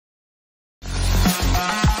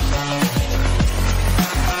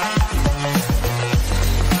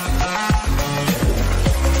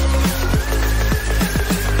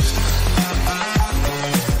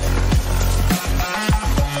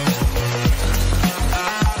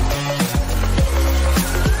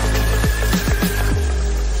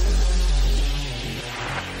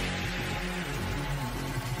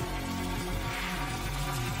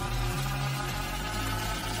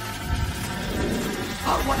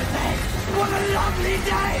What a lovely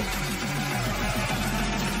day!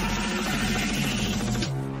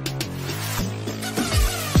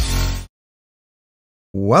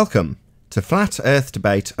 Welcome to Flat Earth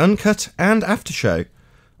Debate Uncut and After Show.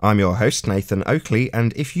 I'm your host Nathan Oakley,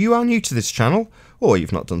 and if you are new to this channel, or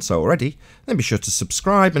you've not done so already, then be sure to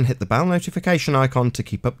subscribe and hit the bell notification icon to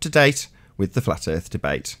keep up to date with the Flat Earth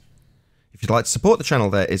Debate. If you'd like to support the channel,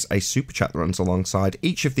 there is a super chat that runs alongside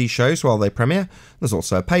each of these shows while they premiere. There's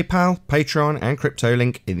also a PayPal, Patreon and crypto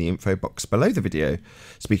link in the info box below the video.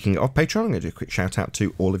 Speaking of Patreon, I'm going to do a quick shout out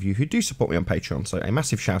to all of you who do support me on Patreon. So a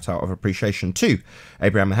massive shout out of appreciation to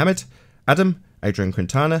Abraham Mohammed, Adam, Adrian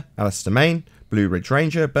Quintana, Alistair Main, Blue Ridge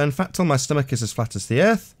Ranger, Burn Fat Till My Stomach Is As Flat As the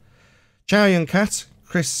Earth, Chow Young Cat,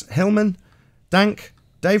 Chris Hillman, Dank,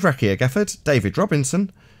 Dave Rakia Gafford, David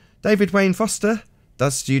Robinson, David Wayne Foster,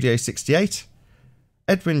 Does Studio 68,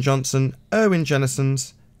 Edwin Johnson, Erwin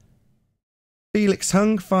Jennisons, Felix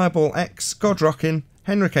Hung, Fireball X, God Rockin,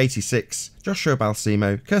 Henrik 86, Joshua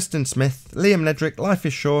Balsimo, Kirsten Smith, Liam Nedrick, Life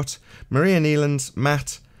is Short, Maria Neelands,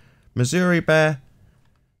 Matt, Missouri Bear,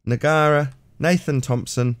 Nagara, Nathan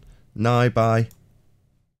Thompson, Naibai,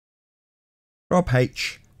 Rob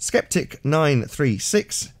H, Skeptic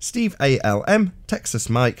 936, Steve ALM, Texas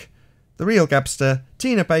Mike, The Real Gabster,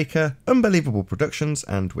 Tina Baker, Unbelievable Productions,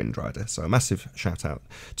 and Windrider. So a massive shout out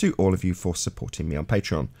to all of you for supporting me on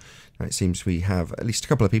Patreon. Now it seems we have at least a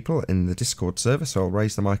couple of people in the Discord server, so I'll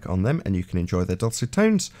raise the mic on them and you can enjoy their dulcet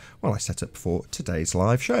tones while I set up for today's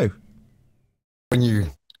live show. When you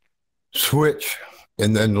switch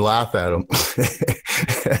and then laugh at them.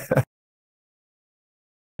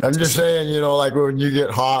 I'm just saying, you know, like when you get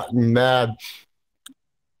hot and mad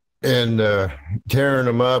and tearing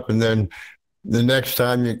them up, and then the next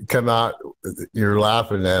time you come out, you're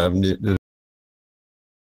laughing at them, just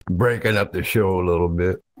breaking up the show a little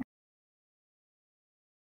bit.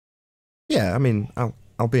 Yeah, I mean,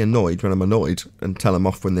 I'll be annoyed when I'm annoyed and tell them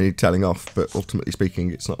off when they need telling off, but ultimately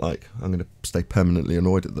speaking, it's not like I'm going to stay permanently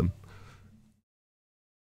annoyed at them.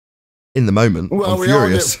 In the moment, well, I'm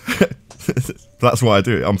furious. That's why I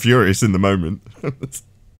do it. I'm furious in the moment.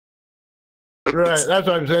 Right, that's what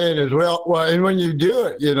I'm saying as well. Well, and when you do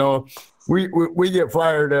it, you know, we get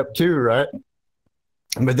fired up too, right?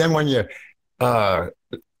 But then when you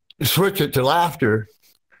switch it to laughter,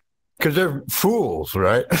 because they're fools,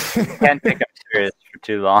 right? Can't take them serious for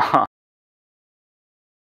too long.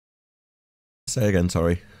 Say again,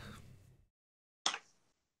 sorry.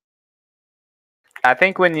 I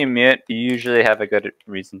think when you mute, you usually have a good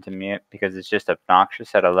reason to mute because it's just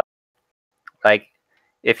obnoxious at a level. Like,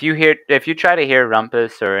 if you try to hear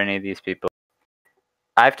Rumpus or any of these people,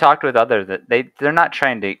 I've talked with others that they're not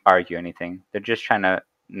trying to argue anything. They're just trying to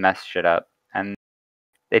mess shit up, and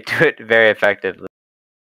they do it very effectively.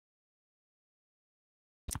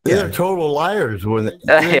 They're total liars.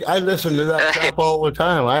 I listen to that crap all the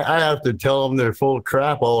time. I have to tell them they're full of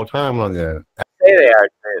crap all the time on that. Say they are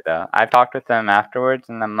too, though. I've talked with them afterwards,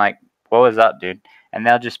 and I'm like, "What was up, dude?" And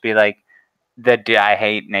they'll just be like, I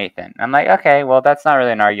hate Nathan." I'm like, okay, well, that's not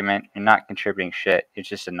really an argument. You're not contributing shit. It's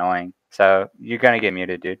just annoying. So you're gonna get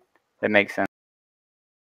muted, dude. That makes sense.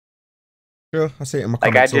 Sure, I see it in my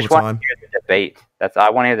Like, comments I just all the want time. to hear the debate. I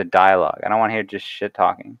want to hear the dialogue. I don't want to hear just shit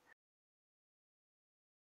talking.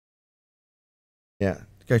 Yeah,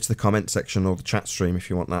 go to the comment section or the chat stream if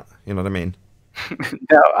you want that. You know what I mean?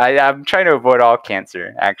 No, I'm trying to avoid all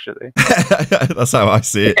cancer, actually. That's how I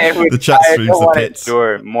see it. The chat stream's the pits.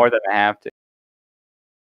 More than I have to.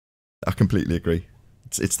 I completely agree.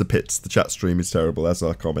 It's the pits. The chat stream is terrible, as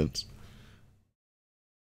are comments.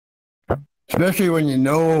 Especially when you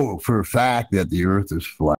know for a fact that the Earth is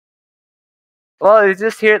flat. Well,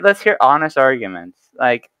 let's hear honest arguments.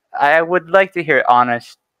 Like, I would like to hear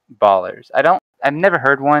honest ballers. I've never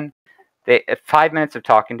heard one. 5 minutes of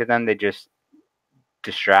talking to them, they just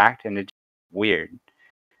distract, and it's weird.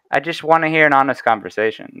 I just want to hear an honest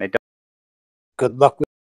conversation. They don't. Good luck with.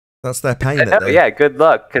 That's their pain. Yeah, good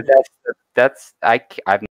luck, because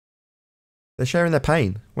I've. They're sharing their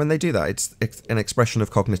pain when they do that. It's an expression of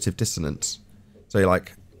cognitive dissonance. So,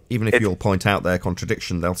 like, even if you'll point out their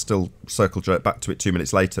contradiction, they'll still circle jerk back to it 2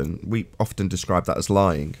 minutes later. And we often describe that as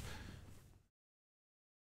lying.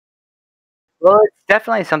 Well, it's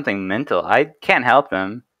definitely something mental. I can't help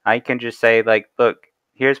them. I can just say, like, look,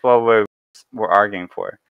 here's what we're arguing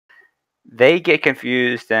for. They get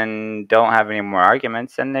confused and don't have any more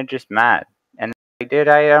arguments, and they're just mad. And like, dude,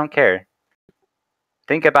 I don't care.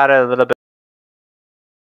 Think about it a little bit.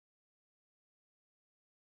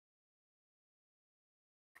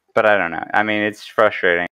 But I don't know. I mean, it's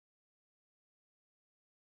frustrating.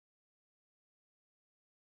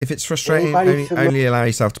 If it's frustrating, only allow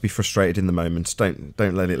yourself to be frustrated in the moment. Don't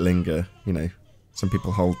let it linger. You know, some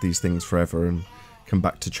people hold these things forever and come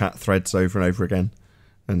back to chat threads over and over again,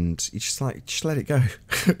 and you just let it go.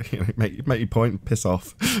 You know, make your point and piss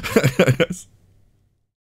off.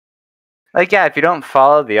 Like, yeah, if you don't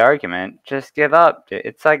follow the argument, just give up.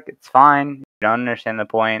 It's like, it's fine. You don't understand the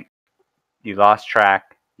point. You lost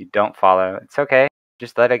track. You don't follow. It's okay.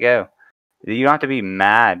 Just let it go. You don't have to be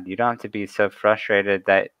mad. You don't have to be so frustrated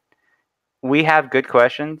that we have good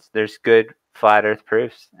questions. There's good flat earth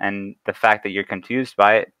proofs. And the fact that you're confused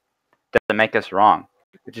by it doesn't make us wrong.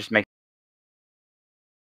 It just makes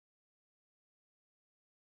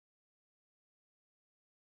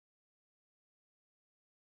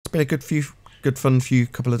It's been a good fun few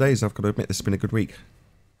couple of days. I've got to admit, this has been a good week.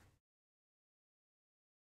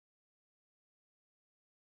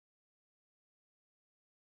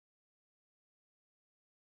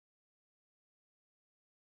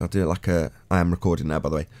 I'll do it like I am recording now, by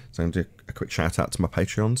the way. So I'm going to do a quick shout out to my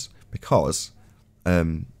Patreons, because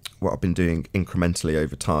what I've been doing incrementally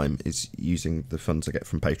over time is using the funds I get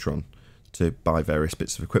from Patreon to buy various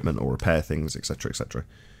bits of equipment or repair things, etc, etc.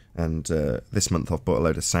 And this month I've bought a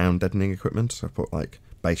load of sound deadening equipment. So I've bought like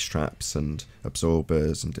bass traps and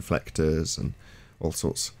absorbers and deflectors and all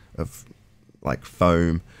sorts of like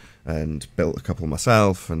foam, and built a couple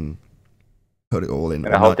myself and put it all in.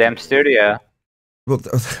 a whole damn studio. Well,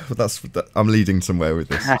 I'm leading somewhere with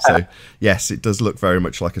this. So, yes, it does look very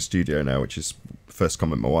much like a studio now, which is the first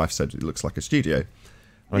comment my wife said. It looks like a studio.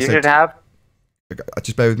 And You should have.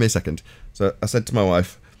 Just bear with me a second. So I said to my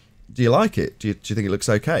wife, do you like it? Do you think it looks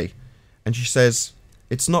okay? And she says,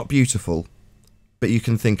 it's not beautiful, but you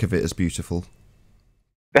can think of it as beautiful.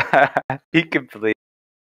 You can believe.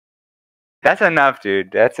 That's enough,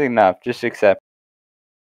 dude. That's enough. Just accept.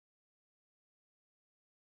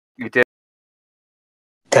 You did.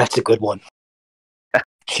 That's a good one.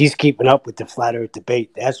 She's keeping up with the flat earth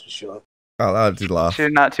debate, that's for sure. Oh, I did laugh. She's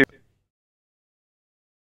not too.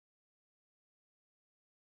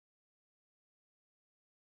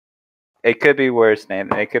 It could be worse,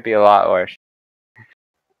 Nathan. It could be a lot worse.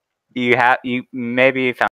 You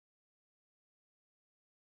maybe found.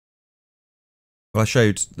 Well, I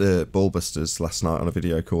showed the ball busters last night on a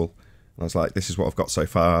video call. I was like, this is what I've got so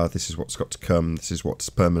far, this is what's got to come, this is what's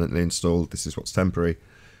permanently installed, this is what's temporary.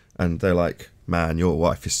 And they're like, man, your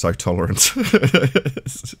wife is so tolerant.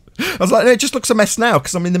 I was like, no, it just looks a mess now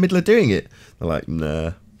because I'm in the middle of doing it. They're like,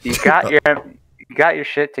 nah. You got your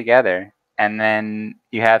shit together, and then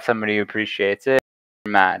you have somebody who appreciates it.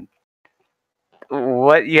 You're mad.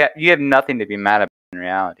 What you have nothing to be mad about in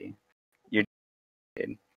reality. You're.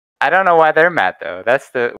 I don't know why they're mad though. That's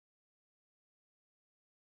the.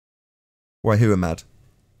 Why, who are mad?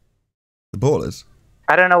 The ballers?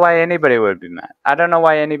 I don't know why anybody would be mad. I don't know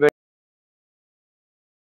why anybody.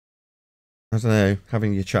 I don't know,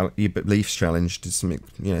 having your beliefs challenged is something,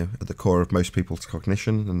 you know, at the core of most people's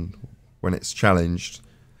cognition, and when it's challenged,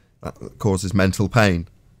 that causes mental pain.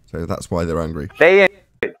 So that's why they're angry. They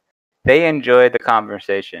enjoy the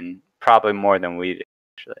conversation probably more than we do,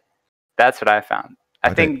 actually. That's what I found.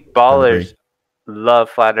 I think ballers love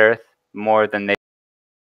Flat Earth more than they... I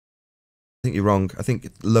think you're wrong. I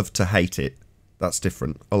think love to hate it. That's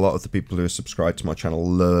different. A lot of the people who are subscribed to my channel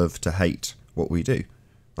love to hate what we do.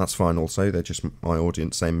 That's fine also. They're just my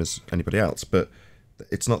audience, same as anybody else. But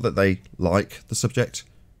it's not that they like the subject.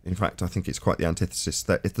 In fact, I think it's quite the antithesis.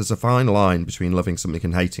 That if there's a fine line between loving something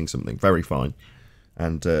and hating something, very fine.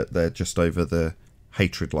 And they're just over the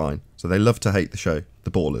hatred line. So they love to hate the show.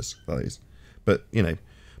 The ballers, that is. But, you know...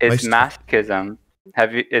 It's masochism.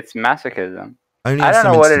 It's masochism. Only I don't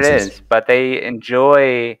know what it is, but they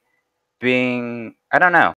enjoy being... I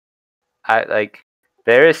don't know.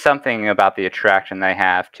 There is something about the attraction they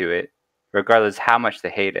have to it. Regardless how much they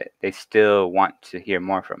hate it, they still want to hear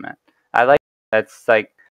more from it. That's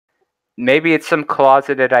like... Maybe it's some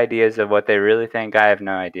closeted ideas of what they really think. I have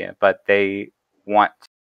no idea. But they want...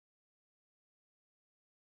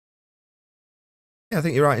 Yeah, I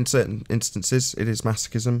think you're right. In certain instances, it is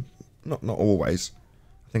masochism. Not always.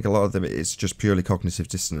 I think a lot of them it's just purely cognitive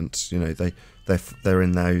dissonance. You know, they're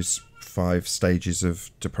in those 5 stages of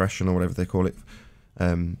depression or whatever they call it.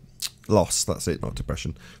 Loss. That's it, not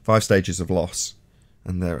depression. 5 stages of loss,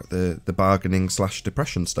 and they're at the bargaining /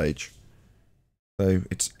 depression stage. So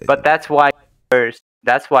it's. But that's why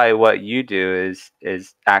what you do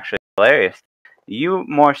is actually hilarious. You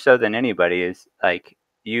more so than anybody is like.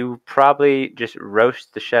 You probably just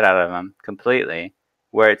roast the shit out of them completely,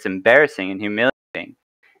 where it's embarrassing and humiliating.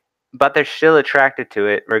 But they're still attracted to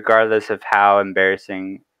it, regardless of how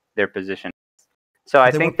embarrassing their position is. So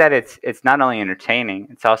I think that it's not only entertaining,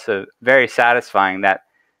 it's also very satisfying that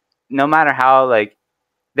no matter how, like,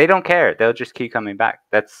 they don't care. They'll just keep coming back.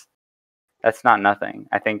 That's not nothing.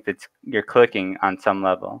 I think you're clicking on some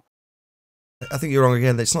level. I think you're wrong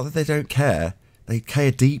again. It's not that they don't care. They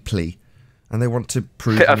care deeply, and they want to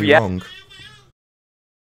prove me wrong.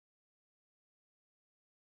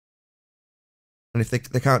 And if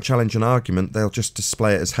they can't challenge an argument, they'll just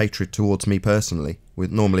display it as hatred towards me personally,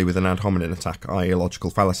 normally with an ad hominem attack, i.e. a logical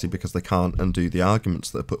fallacy, because they can't undo the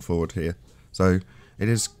arguments that are put forward here. So it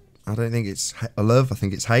is. I don't think it's love. I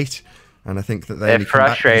think it's hate, and I think that they only come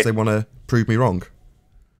back because they want to prove me wrong.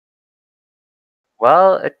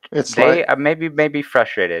 Well, they are maybe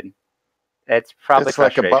frustrated. It's probably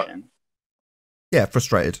frustration. Yeah,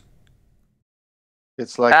 frustrated.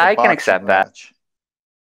 It's like I can accept that.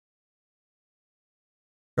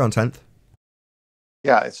 Go on, 10th.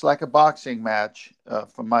 Yeah, it's like a boxing match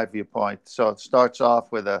from my viewpoint. So it starts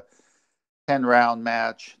off with a 10-round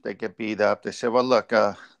match. They get beat up. They say, well, look,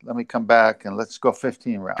 let me come back and let's go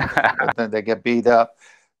 15 rounds. But then they get beat up.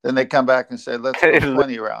 Then they come back and say, let's go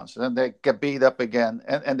 20 rounds. Then they get beat up again.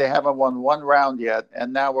 And they haven't won one round yet.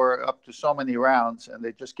 And now we're up to so many rounds. And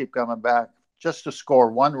they just keep coming back just to score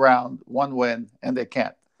one round, one win. And they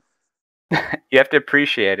can't. You have to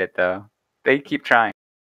appreciate it, though. They keep trying.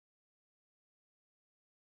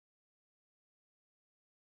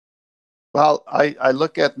 Well, I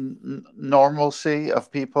look at normalcy of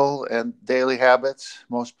people and daily habits.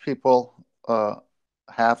 Most people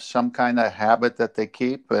have some kind of habit that they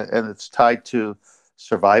keep, and it's tied to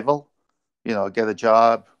survival. You know, get a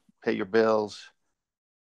job, pay your bills.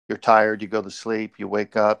 You're tired, you go to sleep, you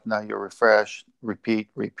wake up, now you're refreshed, repeat.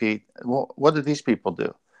 Well, what do these people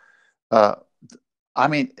do? I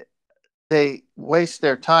mean, they waste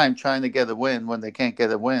their time trying to get a win when they can't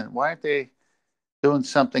get a win. Why aren't they doing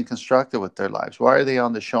something constructive with their lives? Why are they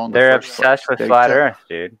on the show? They're obsessed with flat Earth,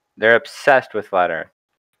 dude. They're obsessed with flat Earth.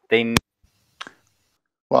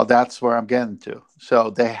 Well, that's where I'm getting to.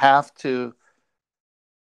 So they have to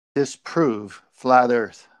disprove flat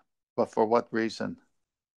Earth, but for what reason?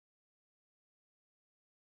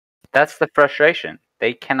 That's the frustration.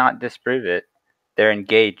 They cannot disprove it. They're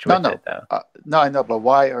engaged with it, though. No, I know, but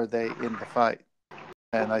why are they in the fight?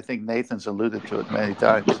 And I think Nathan's alluded to it many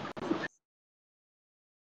times.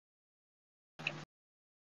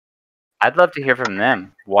 I'd love to hear from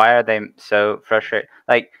them. Why are they so frustrated?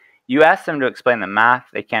 Like, you ask them to explain the math,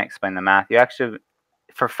 they can't explain the math. You actually,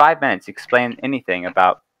 for 5 minutes, explain anything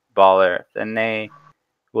about Ball Earth, and they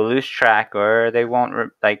will lose track, or they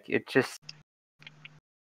won't, it just...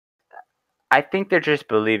 I think they're just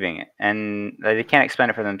believing it, and they can't explain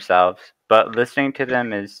it for themselves, but listening to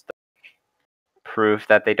them is proof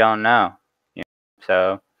that they don't know. You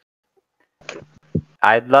know? So,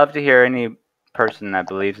 I'd love to hear any person that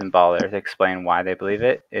believes in Ball Earth explain why they believe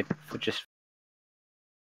it. It would just...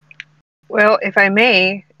 Well, if I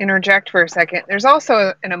may interject for a second, there's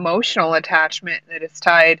also an emotional attachment that is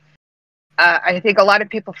tied. I think a lot of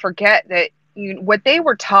people forget that what they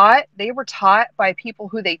were taught by people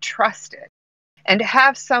who they trusted. And to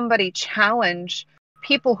have somebody challenge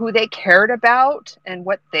people who they cared about and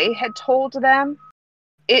what they had told them,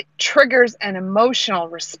 it triggers an emotional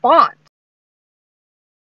response.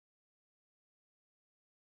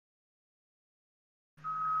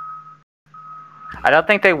 I don't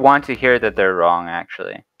think they want to hear that they're wrong,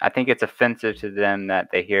 actually. I think it's offensive to them that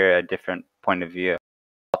they hear a different point of view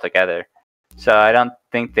altogether. So I don't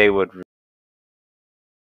think they would...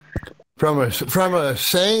 From a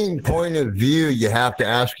sane point of view, you have to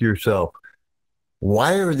ask yourself,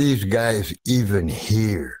 why are these guys even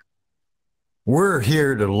here? We're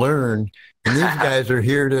here to learn, and these guys are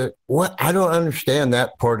here to... What? I don't understand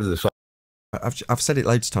that part of the... I've said it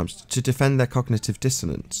loads of times, to defend their cognitive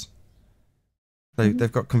dissonance.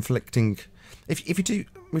 They've got conflicting... If you do...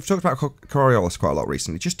 We've talked about Coriolis quite a lot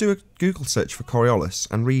recently. Just do a Google search for Coriolis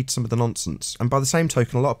and read some of the nonsense. And by the same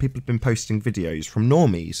token, a lot of people have been posting videos from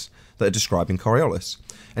normies that are describing Coriolis.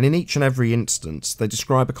 And in each and every instance, they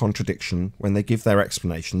describe a contradiction when they give their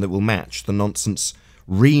explanation that will match the nonsense,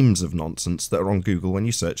 reams of nonsense that are on Google when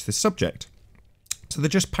you search this subject. So they're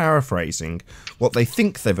just paraphrasing what they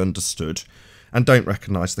think they've understood and don't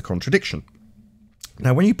recognise the contradiction.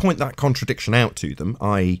 Now, when you point that contradiction out to them,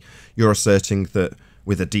 i.e. you're asserting that,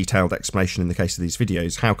 with a detailed explanation in the case of these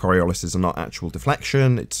videos, how Coriolis are not actual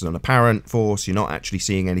deflection, it's an apparent force, you're not actually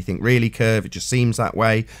seeing anything really curve, it just seems that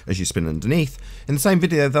way as you spin underneath. In the same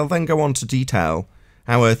video, they'll then go on to detail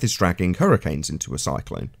how Earth is dragging hurricanes into a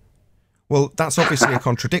cyclone. Well, that's obviously a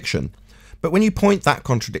contradiction. But when you point that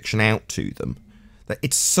contradiction out to them, that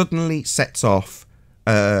it suddenly sets off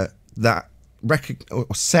that or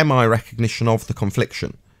semi-recognition of the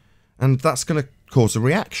confliction, and that's going to cause a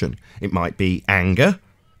reaction. It might be anger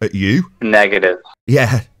at you. Negative.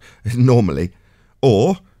 Yeah, normally.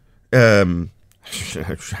 Or, heaven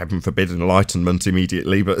forbid, enlightenment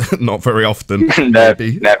immediately, but not very often.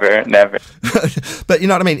 Maybe. Never. But you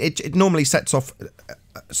know what I mean? It normally sets off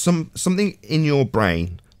something in your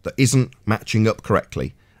brain that isn't matching up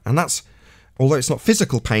correctly. And that's, although it's not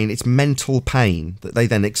physical pain, it's mental pain that they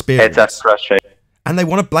then experience. It's frustrating. And they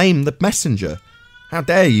want to blame the messenger. How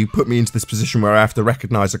dare you put me into this position where I have to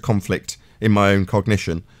recognise a conflict in my own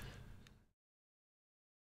cognition?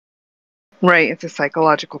 Right, it's a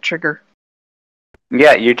psychological trigger.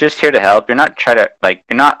 Yeah, you're just here to help. You're not you're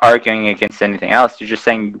not arguing against anything else. You're just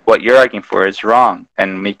saying what you're arguing for is wrong,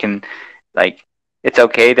 and we can, it's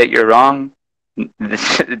okay that you're wrong.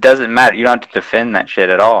 It doesn't matter. You don't have to defend that shit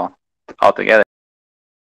at all, altogether.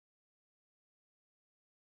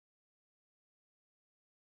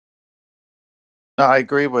 No, I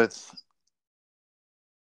agree with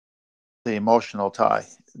the emotional tie.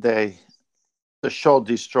 The show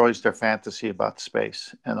destroys their fantasy about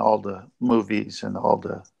space and all the movies and all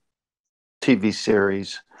the TV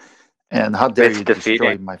series. And how dare you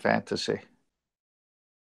destroy my fantasy?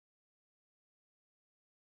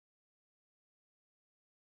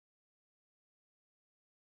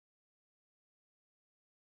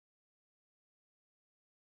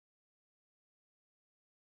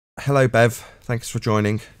 Hello, Bev. Thanks for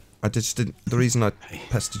joining. I just didn't. The reason I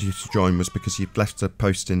pestered you to join was because you'd left a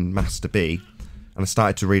post in Master B, and I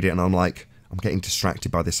started to read it, and I'm like, I'm getting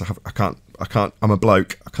distracted by this. I can't. I'm a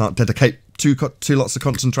bloke. I can't dedicate two lots of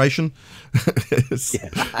concentration.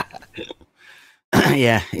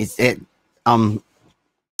 Yeah, this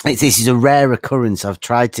is a rare occurrence. I've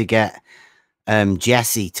tried to get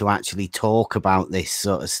Jesse to actually talk about this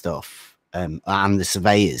sort of stuff, and the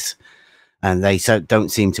surveyors. And they don't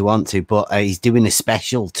seem to want to, but he's doing a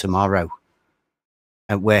special tomorrow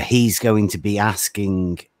where he's going to be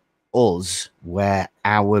asking us where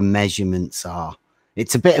our measurements are.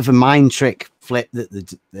 It's a bit of a mind trick flip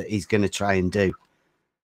that he's going to try and do.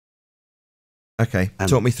 Okay,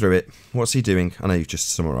 talk me through it. What's he doing? I know you've just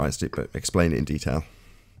summarised it, but explain it in detail.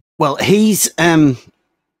 Well, he's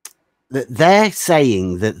they're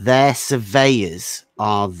saying that their surveyors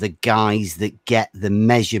are the guys that get the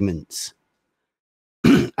measurements.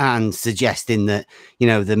 And suggesting that,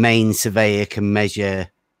 the main surveyor can measure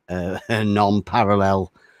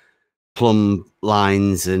non-parallel plumb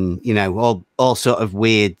lines and, all sort of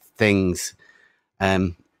weird things.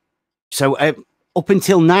 So up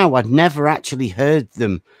until now, I'd never actually heard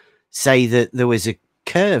them say that there was a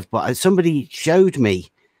curve, but somebody showed me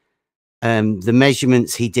the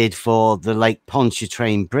measurements he did for the Lake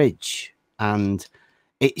Pontchartrain Bridge, and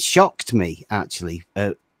it shocked me, actually,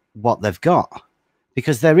 what they've got.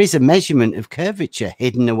 Because there is a measurement of curvature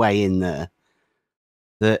hidden away in there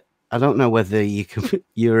that I don't know whether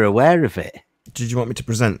you're aware of it. Did you want me to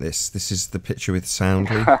present this? This is the picture with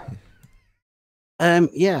Soundly.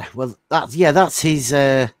 Yeah. Well, that's his.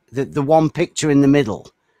 The one picture in the middle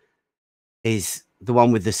is the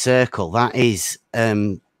one with the circle. That is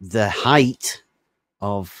the height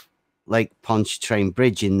of Lake Pontchartrain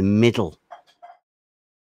Bridge in the middle.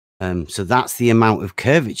 So that's the amount of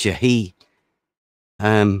curvature he.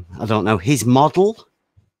 I don't know, his model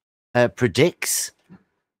predicts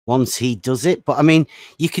once he does it, but I mean,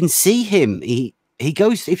 you can see him. He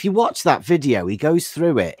goes, if you watch that video, he goes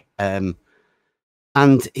through it, and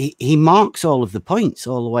he marks all of the points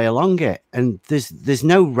all the way along it, and there's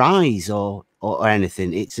no rise or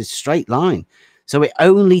anything. It's a straight line, so it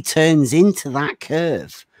only turns into that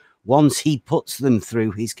curve once he puts them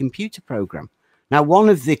through his computer program. Now, one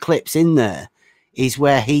of the clips in there is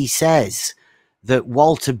where he says that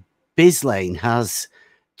Walter Bislane has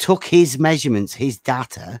took his measurements, his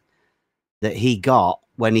data that he got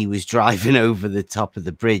when he was driving over the top of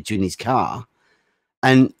the bridge in his car,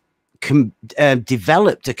 and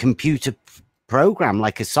developed a computer program,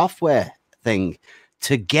 like a software thing,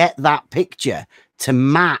 to get that picture to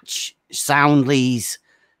match Soundly's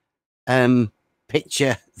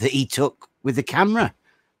picture that he took with the camera.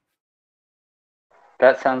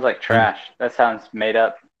 That sounds like trash. That sounds made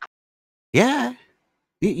up. Yeah,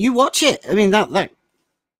 you watch it. I mean, that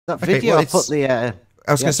video. Well, I put the. I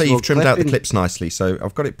was going to say you've trimmed out the in. clips nicely, so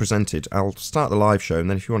I've got it presented. I'll start the live show, and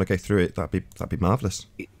then if you want to go through it, that'd be marvelous.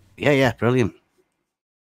 Yeah, brilliant.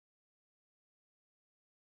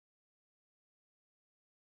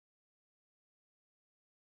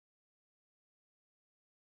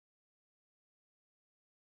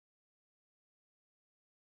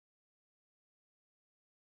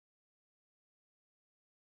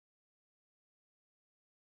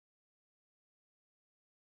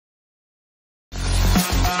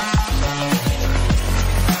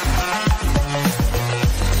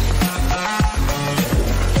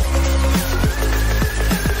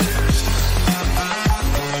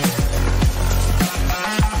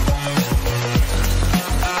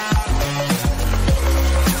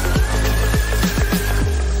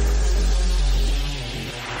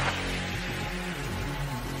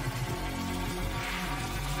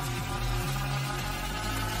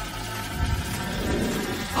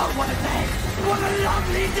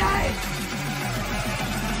 day!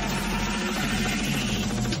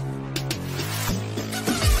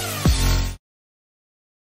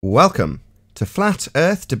 Welcome to Flat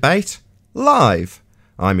Earth Debate Live.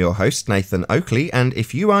 I'm your host, Nathan Oakley, and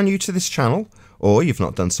if you are new to this channel, or you've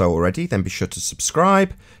not done so already, then be sure to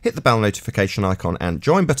subscribe, hit the bell notification icon and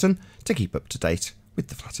join button to keep up to date with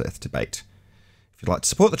the Flat Earth Debate. If you'd like to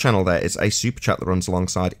support the channel, there is a super chat that runs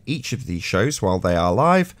alongside each of these shows while they are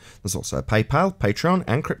live. There's also a PayPal, Patreon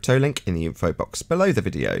and crypto link in the info box below the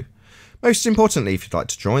video. Most importantly, if you'd like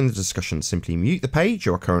to join the discussion, simply mute the page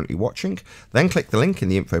you are currently watching, then click the link in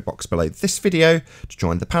the info box below this video to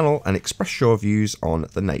join the panel and express your views on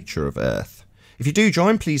the nature of Earth. If you do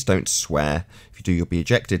join, please don't swear. If you do, you'll be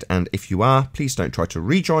ejected, and if you are, please don't try to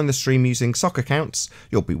rejoin the stream using sock accounts.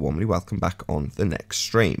 You'll be warmly welcome back on the next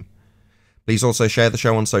stream. Please also share the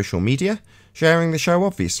show on social media. Sharing the show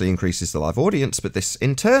obviously increases the live audience, but this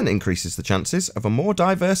in turn increases the chances of a more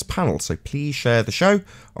diverse panel, so please share the show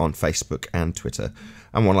on Facebook and Twitter.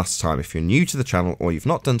 And one last time, if you're new to the channel or you've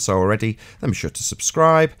not done so already, then be sure to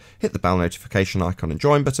subscribe, hit the bell notification icon and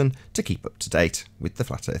join button to keep up to date with the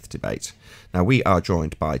Flat Earth Debate. Now, we are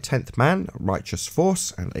joined by 10th Man, Righteous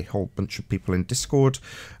Force, and a whole bunch of people in Discord,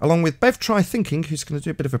 along with Bev Try Thinking, who's going to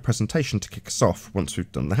do a bit of a presentation to kick us off once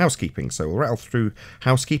we've done the housekeeping. So we'll rattle through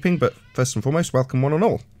housekeeping, but first and foremost, welcome one and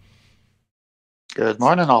all. Good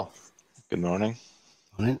morning, all. Good morning.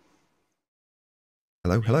 Morning.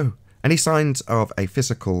 Hello, hello. Any signs of a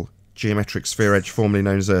physical geometric sphere edge formerly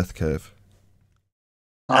known as Earth curve?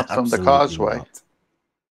 Not from the Absolutely causeway. not.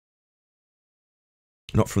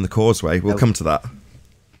 Not from the causeway. We'll Nope. come to that.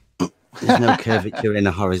 There's no curvature in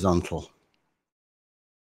a horizontal.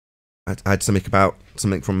 I had something about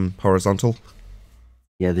something from horizontal.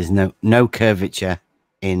 Yeah, there's no curvature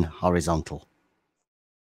in horizontal.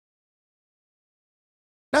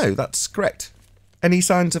 No, that's correct. Any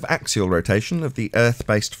signs of axial rotation of the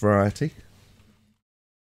Earth-based variety?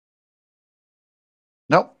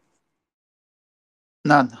 Nope.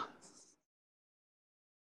 None.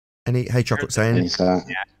 Any? Hey, chocolate saying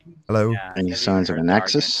hello. Yeah, Any maybe signs of for an target.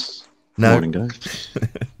 axis? No, Morning, guys.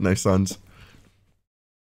 no signs.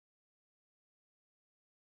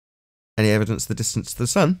 Any evidence of the distance to the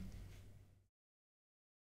sun?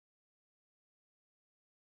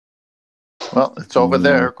 Well, it's over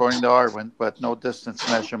there, according to Arwin, but no distance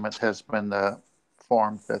measurement has been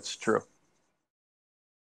formed. That's true.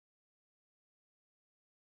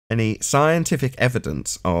 Any scientific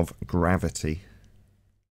evidence of gravity?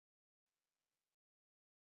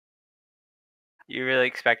 You really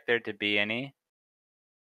expect there to be any?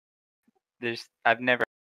 I've never.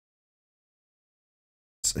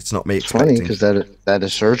 It's not me It's funny expecting. because that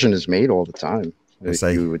assertion is made all the time. I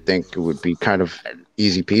say- You would think it would be kind of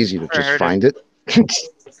easy peasy to Never just heard find it. It's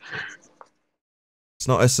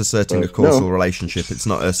not us asserting a But causal no. relationship. It's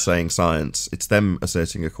not us saying science. It's them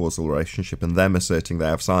asserting a causal relationship and them asserting they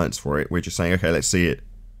have science for it. We're just saying, okay, let's see it.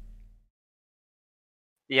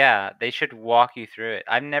 Yeah, they should walk you through it.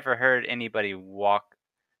 I've never heard anybody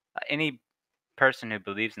any person who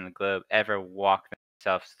believes in the globe ever walk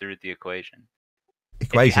themselves through the equation.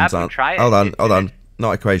 Equations have them aren't. try it, Hold on, it's hold an- on.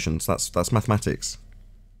 Not equations. That's mathematics.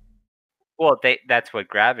 Well, that's what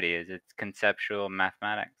gravity is. It's conceptual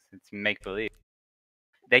mathematics. It's make believe.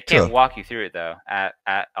 They can't Sure. walk you through it though. At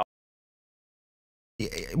all.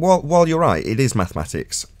 While you're right, it is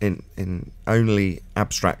mathematics in only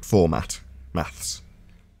abstract format, maths.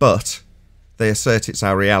 But they assert it's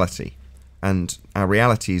our reality, and our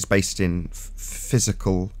reality is based in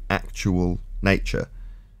physical, actual nature,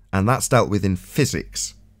 and that's dealt with in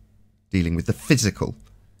physics, dealing with the physical.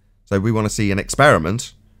 So we want to see an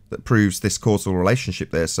experiment that proves this causal relationship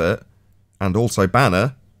they assert, and also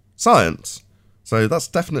banner science. So that's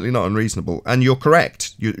definitely not unreasonable. And you're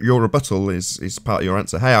correct. Your rebuttal is part of your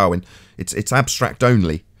answer. Hey, Arwin, it's abstract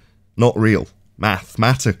only, not real.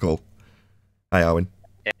 Mathematical. Hey, Arwin.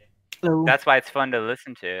 Hello. That's why it's fun to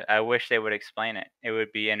listen to. I wish they would explain it. It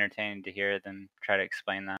would be entertaining to hear them try to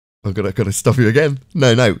explain that. I'm gonna stop you again.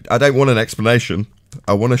 No, I don't want an explanation.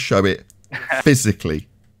 I want to show it physically.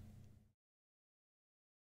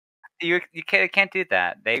 You can't do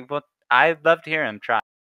that. They will. I'd love to hear them try.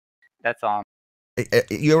 That's all.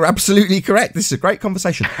 You're absolutely correct. This is a great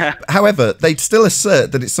conversation. However, they still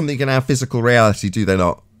assert that it's something in our physical reality, do they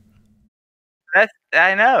not?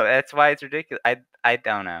 I know. That's why it's ridiculous. I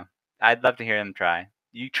don't know. I'd love to hear them try.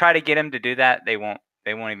 You try to get them to do that, they won't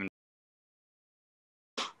even.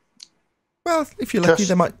 Well, if you're lucky,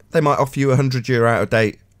 they might offer you 100-year out of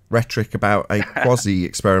date rhetoric about a quasi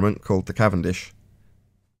experiment called the Cavendish.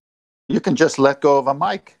 You can just let go of a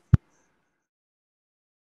mic.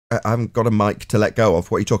 I haven't got a mic to let go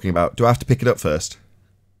of. What are you talking about? Do I have to pick it up first?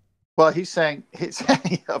 Well, he's saying,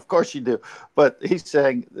 of course you do, but he's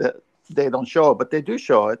saying that they don't show it, but they do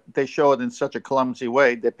show it. They show it in such a clumsy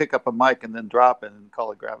way. They pick up a mic and then drop it and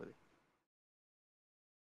call it gravity.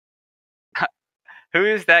 Who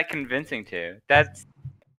is that convincing to? That's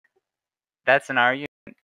an argument.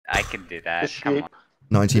 I could do that. Come on.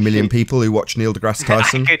 90 million people who watch Neil deGrasse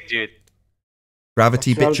Tyson. I could do it.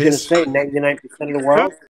 Gravity That's what I was bitches. going to say, 99% of the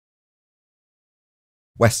world.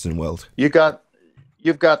 Western world. You've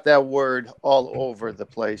got that word all over the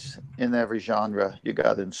place in every genre. You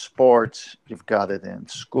got it in sports. You've got it in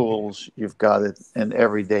schools. You've got it in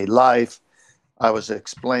everyday life. I was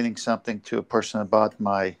explaining something to a person about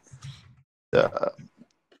my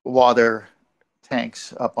water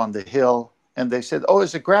tanks up on the hill, and they said, "Oh,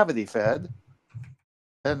 is it gravity fed?"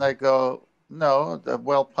 And I go, "No, the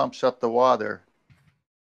well pumps up the water."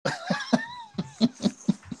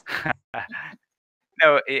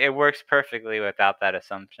 No, it works perfectly without that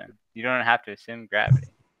assumption. You don't have to assume gravity.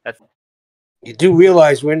 You do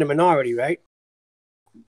realize we're in the minority, right?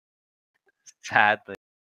 Sadly.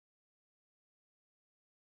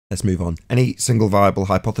 Let's move on. Any single viable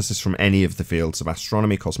hypothesis from any of the fields of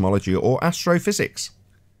astronomy, cosmology, or astrophysics?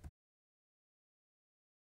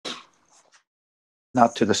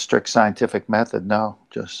 Not to the strict scientific method, no.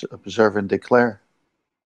 Just observe and declare.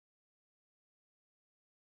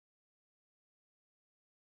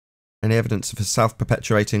 Any evidence of a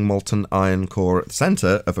self-perpetuating molten iron core at the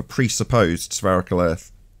centre of a presupposed spherical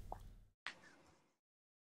Earth?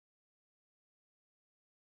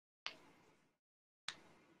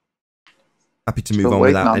 Happy to move on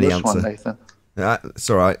without any answer. It's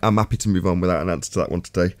all right. I'm happy to move on without an answer to that one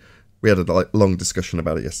today. We had a long discussion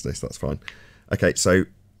about it yesterday, so that's fine. Okay, so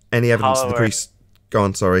any evidence of the priest? Go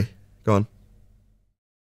on. Sorry, go on.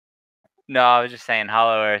 No, I was just saying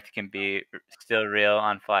hollow Earth can be still real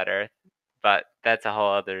on flat Earth, but that's a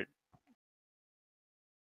whole other.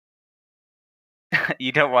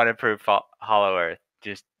 You don't want to prove hollow Earth.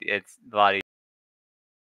 Just it's a lot easier.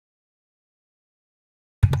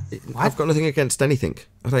 I've got nothing against anything.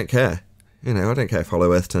 I don't care. I don't care if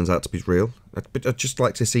hollow Earth turns out to be real. But I'd just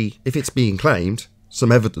like to see, if it's being claimed,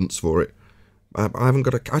 some evidence for it. I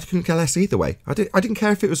couldn't care less either way. I didn't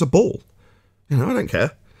care if it was a ball. I don't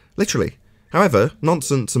care. Literally. However,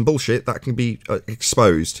 nonsense and bullshit, that can be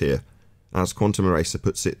exposed here. As Quantum Eraser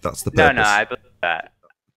puts it, that's the purpose. No, I believe that.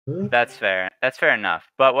 That's fair. That's fair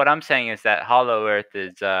enough. But what I'm saying is that hollow Earth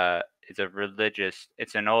is a religious,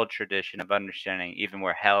 it's an old tradition of understanding even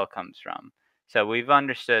where hell comes from. So we've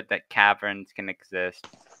understood that caverns can exist,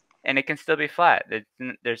 and it can still be flat.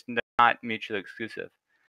 They're not mutually exclusive.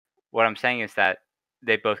 What I'm saying is that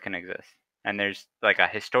they both can exist, and there's like a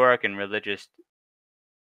historic and religious.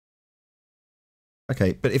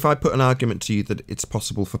 Okay, but if I put an argument to you that it's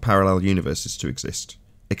possible for parallel universes to exist,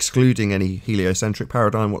 excluding any heliocentric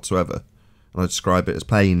paradigm whatsoever, and I describe it as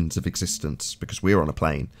planes of existence, because we're on a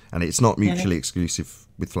plane, and it's not mutually exclusive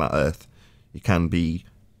with flat Earth. You can be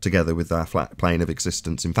together with our flat plane of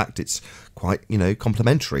existence. In fact, it's quite,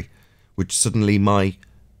 complementary. Would suddenly my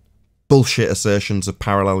bullshit assertions of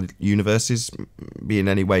parallel universes be in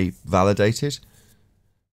any way validated?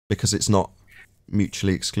 Because it's not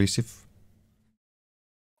mutually exclusive?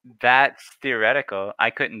 That's theoretical. I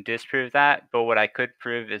couldn't disprove that, but what I could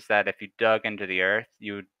prove is that if you dug into the Earth,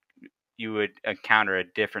 you would encounter a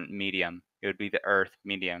different medium. It would be the Earth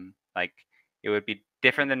medium. Like, it would be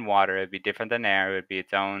different than water. It would be different than air. It would be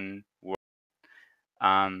its own world.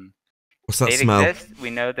 What's that they smell? Exist. We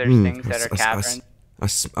know there's things that are caverns.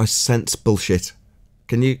 I sense bullshit.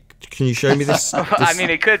 Can you show me this? I mean,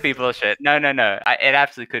 it could be bullshit. No. It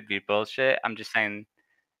absolutely could be bullshit. I'm just saying.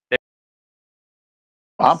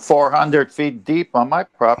 I'm 400 feet deep on my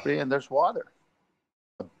property, and there's water.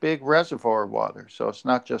 A big reservoir of water. So it's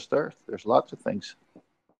not just Earth. There's lots of things.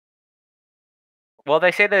 Well,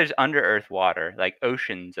 they say there's under-Earth water, like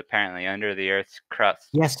oceans, apparently, under the Earth's crust.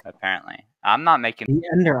 Yes. Apparently. I'm not making... The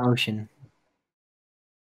under-ocean.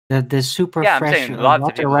 The super fresh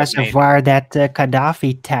water reservoir that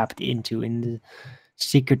Gaddafi tapped into in the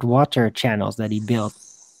secret water channels that he built.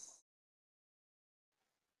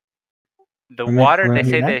 The water, they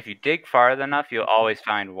say that if you dig far enough, you'll always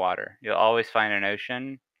find water. You'll always find an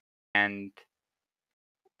ocean, and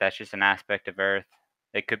that's just an aspect of Earth.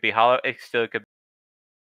 It could be hollow. It still could be.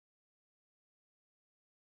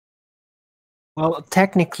 Well,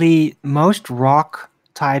 technically, most rock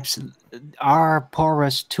types are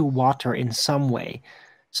porous to water in some way.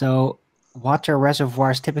 So water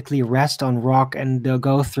reservoirs typically rest on rock, and they'll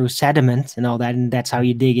go through sediment and all that, and that's how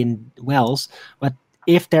you dig in wells. But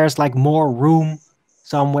if there's like more room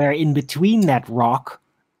somewhere in between that rock,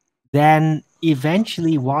 then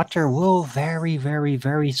eventually water will very, very,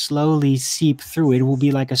 very slowly seep through. It will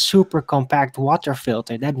be like a super compact water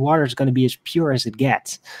filter. That water is going to be as pure as it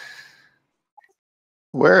gets.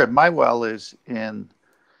 Where my well is in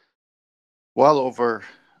well over,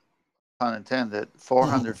 pun intended,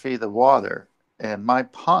 400 feet of water, and my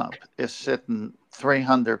pump is sitting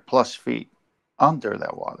 300 plus feet under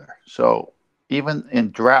that water. So even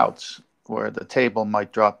in droughts where the table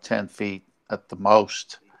might drop 10 feet at the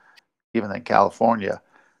most, even in California,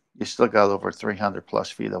 you still got over 300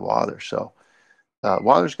 plus feet of water. So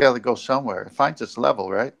water's got to go somewhere. It finds its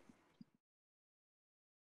level, right?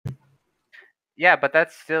 Yeah, but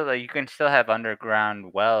that's still you can still have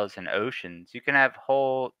underground wells and oceans. You can have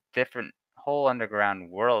whole underground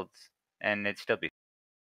worlds, and it'd still be.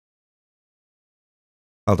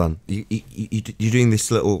 Hold on, you're doing this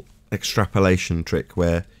little extrapolation trick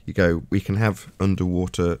where you go, we can have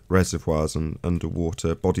underwater reservoirs and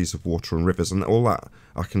underwater bodies of water and rivers, and all that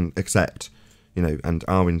I can accept, you know. And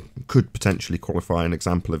Arwin could potentially qualify an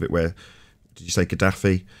example of it where, did you say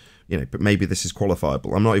Gaddafi? You know, but maybe this is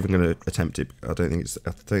qualifiable. I'm not even going to attempt it. I don't think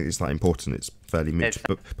it's that important. It's fairly moot.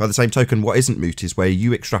 But by the same token, what isn't moot is where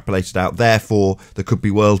you extrapolated out. Therefore, there could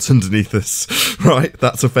be worlds underneath us, right?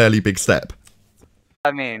 That's a fairly big step.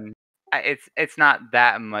 I mean, it's not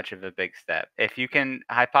that much of a big step. If you can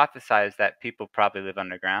hypothesize that people probably live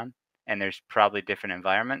underground and there's probably different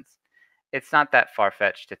environments, it's not that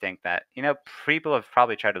far-fetched to think that, you know, people have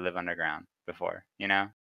probably tried to live underground before, you know?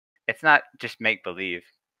 It's not just make-believe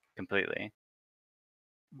completely.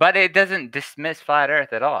 But it doesn't dismiss flat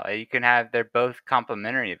Earth at all. You can have, they're both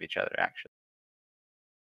complementary of each other, actually.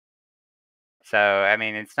 So, I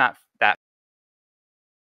mean, it's not that.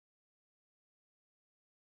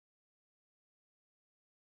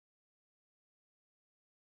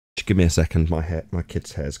 Just give me a second. My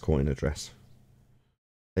kid's hair's caught in a dress.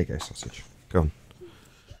 There you go, sausage. Go on.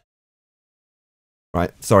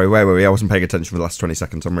 Right, sorry, where were we? I wasn't paying attention for the last 20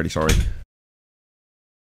 seconds. I'm really sorry.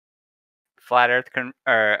 Flat Earth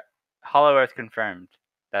or Hollow Earth confirmed.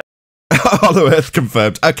 That's Hollow Earth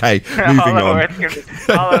confirmed. Okay, moving Hollow on.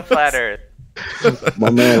 Hollow Flat Earth. My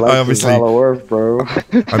man likes his Hollow Earth, bro.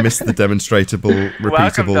 I missed the demonstratable, repeatable.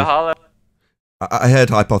 Welcome to Hollow. I heard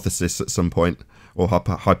hypothesis at some point, or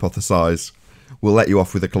hypothesize. We'll let you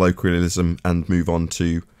off with a colloquialism and move on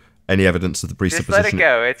to any evidence of the presupposition. Just let it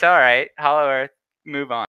go. It's all right. Hollow Earth.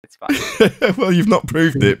 Move on. It's fine. Well, you've not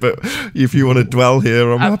proved it, but if you want to dwell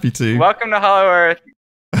here, I'm happy to. Welcome to Hollow Earth.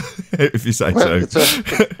 If you say so.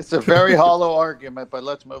 It's a very hollow argument, but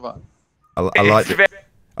let's move on. I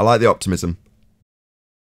like the optimism.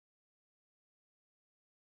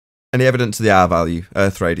 Any evidence of the R value,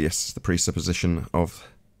 Earth radius, the presupposition of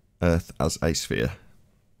Earth as a sphere?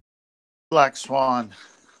 Black Swan.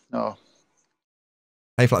 No.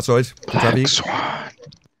 Hey, Flatzoid. Good to have you. Swan.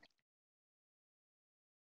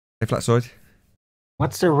 Hey, Flatzoid.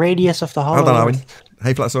 What's the radius of the hollow Hold on, Arwin. Earth?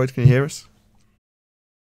 Hey, Flatzoid, can you hear us?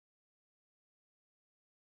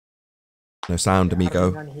 No sound,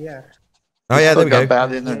 amigo. Oh, yeah, there we go.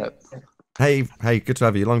 Bad internet. Hey, good to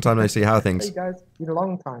have you. Long time no see. How are things? Hey, guys. Been a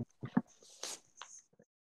long time.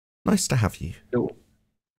 Nice to have you.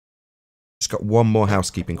 Just got one more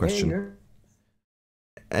housekeeping question.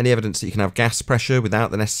 Any evidence that you can have gas pressure without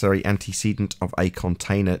the necessary antecedent of a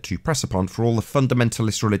container to press upon for all the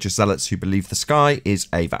fundamentalist religious zealots who believe the sky is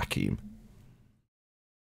a vacuum?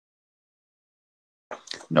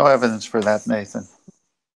 No evidence for that, Nathan.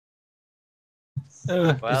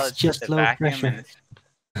 Well, it's just low pressure.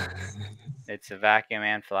 It's a vacuum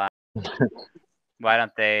and flat. Why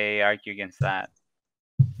don't they argue against that?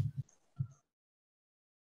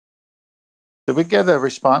 Did we get a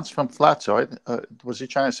response from Flatzoid? Was he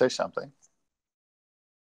trying to say something?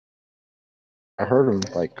 I heard him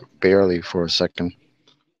like barely for a second.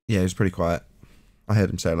 Yeah, he was pretty quiet. I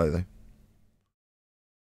heard him say hello though.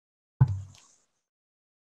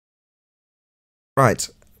 Right,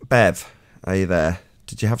 Bev, are you there?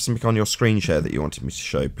 Did you have something on your screen share that you wanted me to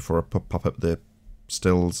show before I pop up the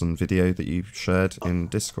stills and video that you shared in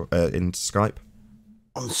Discord, in Skype?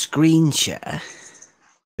 On screen share?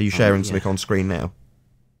 Are you sharing something on screen now?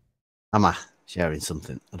 Am I sharing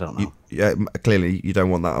something? I don't know. Yeah, clearly you don't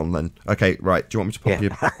want that on then. Okay, right. Do you want me to pop you?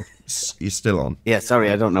 You're still on. Yeah, sorry,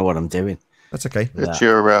 I don't know what I'm doing. That's okay. It's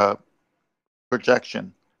your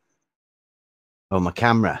projection. Oh, my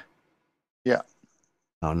camera? Yeah.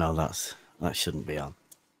 Oh no, that shouldn't be on.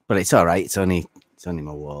 But it's all right. It's only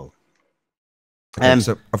my wall. Okay,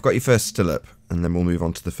 so I've got your first still up, and then we'll move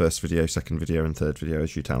on to the first video, second video, and third video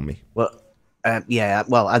as you tell me. Well, yeah.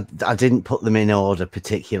 Well, I didn't put them in order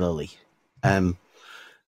particularly.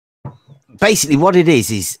 basically what it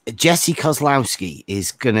is Jesse Kozlowski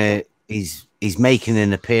is making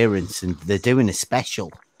an appearance, and they're doing a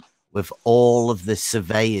special with all of the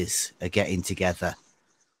surveyors are getting together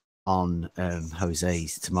on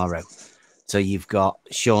Jose's tomorrow. So you've got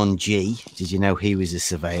Sean G. Did you know he was a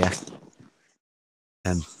surveyor?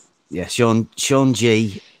 Yeah, Sean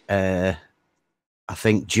G. I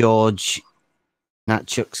think George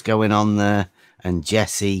Natchuk's going on there, and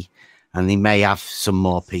Jesse, and they may have some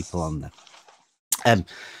more people on there. And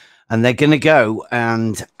they're going to go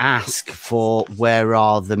and ask for where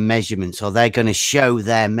are the measurements, or they're going to show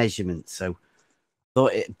their measurements. So I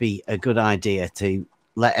thought it'd be a good idea to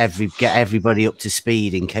get everybody up to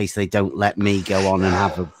speed in case they don't let me go on and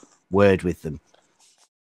have a word with them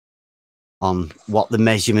on what the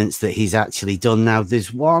measurements that he's actually done. Now,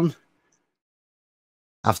 there's one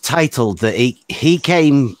I've titled that this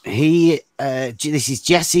is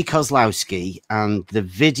Jesse Kozlowski, and the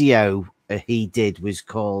video he did was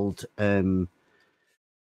called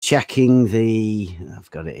checking the,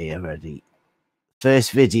 I've got it here already.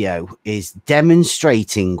 First video is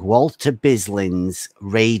demonstrating Walter Bislin's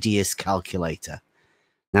radius calculator.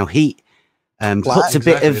 Now he puts a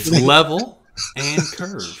bit of level and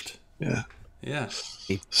curved. Yeah.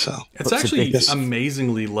 So it's actually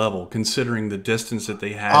amazingly level considering the distance that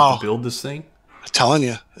they had to build this thing. I'm telling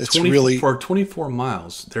you, it's really for 24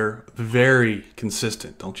 miles. They're very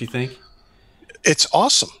consistent, don't you think? It's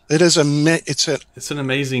awesome. It is it's an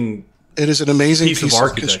amazing piece of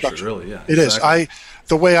architecture, really. Yeah, it is.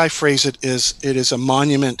 The way I phrase it is a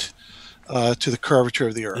monument to the curvature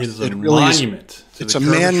of the Earth. It is a monument. It's a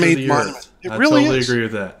man-made monument. It really is. I totally agree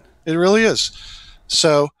with that. It really is.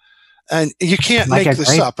 So, and you can't make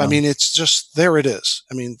this up. I mean, it's just there. It is.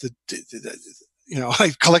 I mean,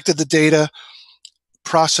 I collected the data,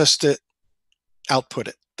 processed it, output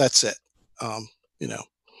it. That's it.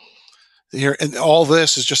 Here, and all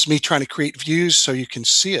this is just me trying to create views so you can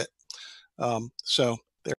see it. So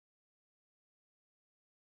there.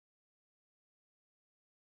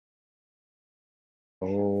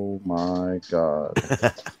 Oh my God.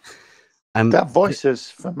 That voice is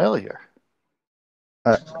familiar.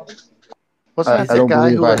 Guys,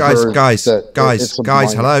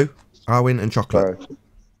 hello. Arwin and Chocolate. Sorry.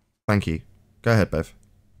 Thank you. Go ahead, Bev.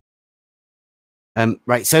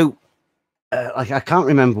 Right, so I can't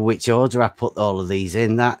remember which order I put all of these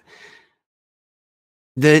in.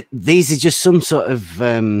 These are just some sort of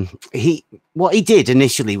what he did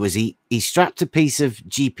initially was he strapped a piece of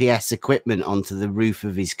GPS equipment onto the roof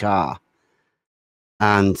of his car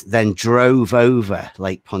and then drove over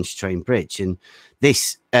Lake Pontchartrain Bridge, and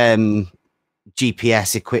this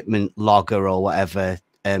GPS equipment logger or whatever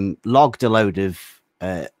logged a load of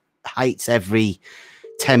heights every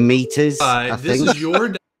 10 meters. I think. This is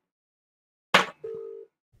your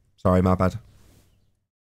Sorry, my bad.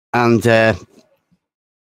 And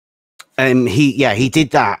he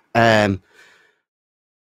did that. And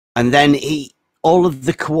then all of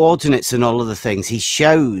the coordinates and all of the things he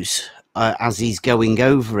shows as he's going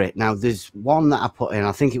over it. Now, there's one that I put in.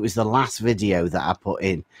 I think it was the last video that I put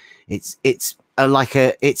in. It's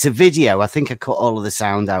a video. I think I cut all of the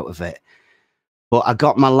sound out of it, but I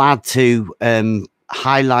got my lad to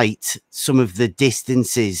highlight some of the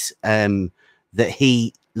distances that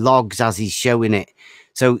he logs as he's showing it.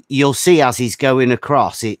 So you'll see as he's going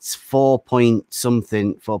across, it's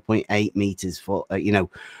 4.8 meters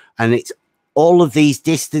and it's all of these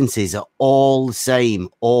distances are all the same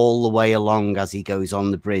all the way along as he goes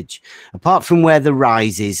on the bridge, apart from where the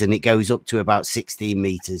rise is, and it goes up to about 16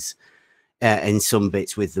 meters in some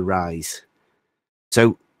bits with the rise.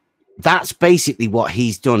 So that's basically what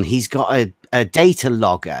he's done. He's got a data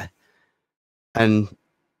logger and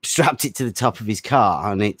strapped it to the top of his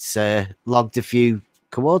car, and it's logged a few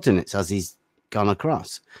coordinates as he's gone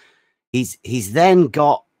across. He's then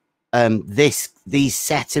got these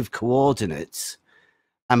set of coordinates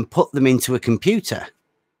and put them into a computer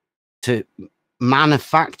to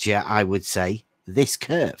manufacture, I would say, this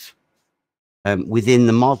curve within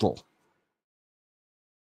the model.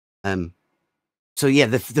 So yeah,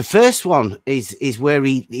 the first one is where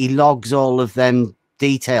he logs all of them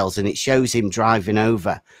details, and it shows him driving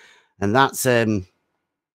over, and that's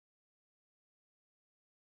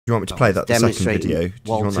you want me to play that? The second video.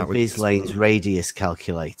 Walter Bislane's radius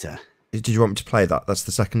calculator. Did you want me to play that? That's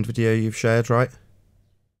the second video you've shared, right?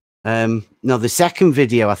 No, the second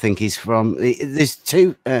video I think is from. There's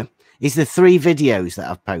two. Is the 3 videos that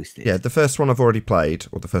I've posted? Yeah, the first one I've already played,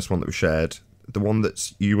 or the first one that was shared. The one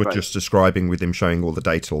that you were just describing with him showing all the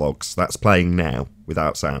data logs. That's playing now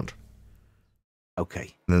without sound.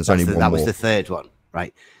 Okay. And there's only one more. That was the third one,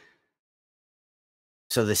 right?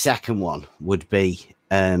 So the second one would be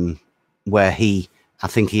where I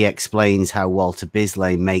think he explains how Walter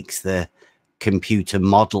Bisley makes the computer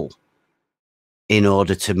model in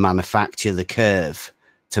order to manufacture the curve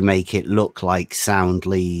to make it look like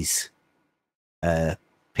Soundly's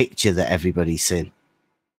picture that everybody's seen.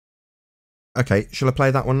 Okay, shall I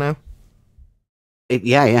play that one now?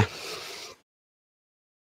 Yeah.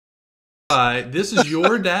 This is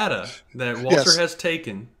your data that Walter Yes. has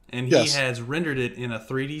taken, and he Yes. has rendered it in a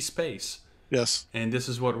 3D space. Yes. And this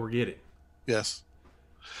is what we're getting. Yes.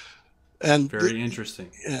 And Very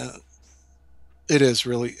interesting. Yeah, it is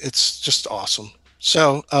really. It's just awesome.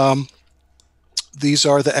 So these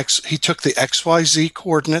are he took the XYZ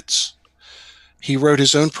coordinates. He wrote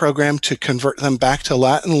his own program to convert them back to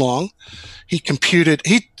Latin long. He computed.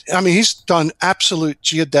 He's done absolute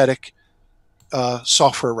geodetic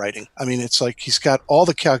software writing. I mean, it's like he's got all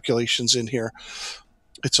the calculations in here.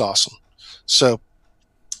 It's awesome. So,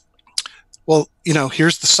 well,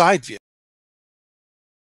 here's the side view.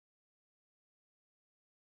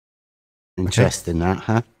 Interesting, that,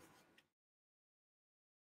 huh?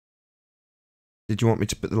 Did you want me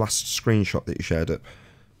to put the last screenshot that you shared up?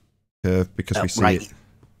 Because we see right. it.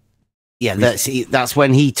 Yeah, that's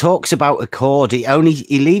when he talks about a chord.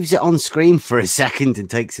 He leaves it on screen for a second and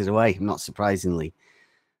takes it away, not surprisingly.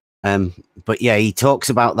 But yeah, he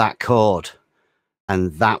talks about that chord,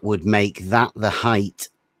 and that would make that the height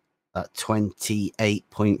at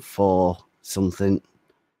 28.4 something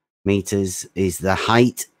meters is the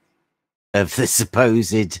height of the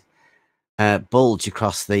supposed bulge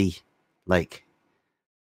across the lake.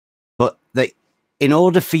 But in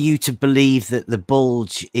order for you to believe that the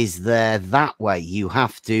bulge is there that way, you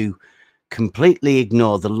have to completely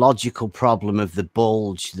ignore the logical problem of the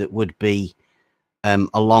bulge that would be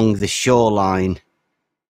along the shoreline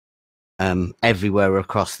everywhere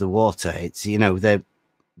across the water. It's,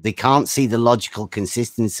 they can't see the logical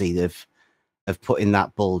consistency of putting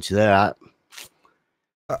that bulge there.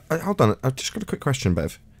 Hold on, I've just got a quick question,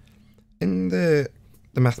 Bev. In the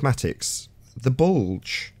mathematics, the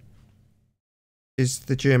bulge is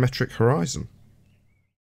the geometric horizon.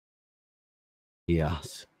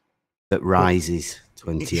 Yes. That rises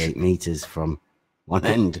 28 meters from one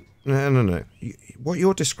end. No. What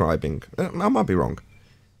you're describing, I might be wrong,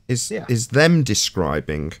 is them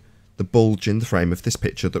describing the bulge in the frame of this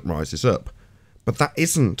picture that rises up. But that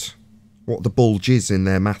isn't what the bulge is in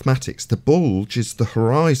their mathematics. The bulge is the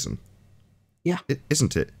horizon. Yeah.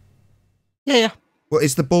 Isn't it? Yeah. Well,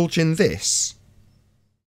 is the bulge in this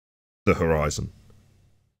the horizon?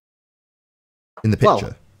 In the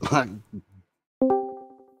picture?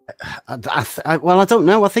 Well, I don't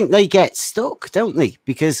know. I think they get stuck, don't they?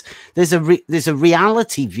 Because there's a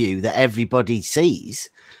reality view that everybody sees,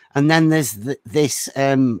 and then there's this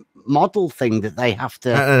model thing that they have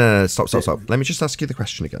to... No. Stop. Let me just ask you the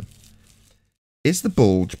question again. Is the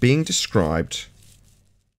bulge being described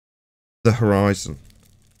the horizon?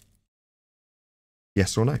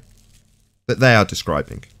 Yes or no? That they are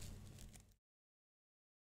describing?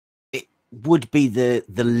 It would be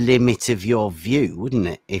the limit of your view, wouldn't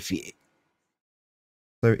it? If you...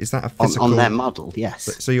 So is that a physical... On their model, yes.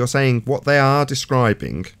 So you're saying what they are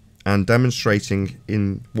describing and demonstrating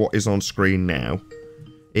in what is on screen now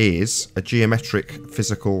is a geometric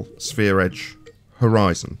physical sphere edge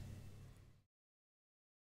horizon?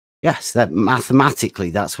 Yes, that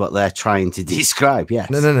mathematically, that's what they're trying to describe. Yes.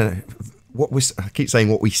 No. I keep saying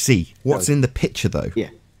what we see. What's in the picture, though?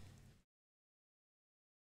 Yeah.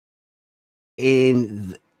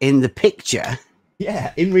 In the picture.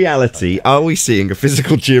 Yeah. In reality, are we seeing a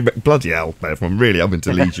physical geometric? Bloody hell, Bev! I'm having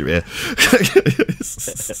to lead you here.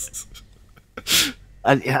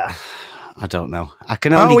 I don't know. I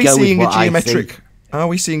can only go with what I think. Are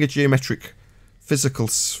we seeing a geometric physical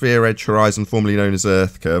sphere edge horizon, formerly known as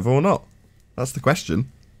Earth curve, or not? That's the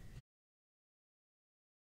question.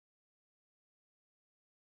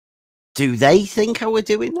 Do they think how we're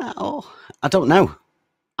doing that? Or I don't know.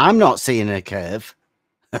 I'm not seeing a curve.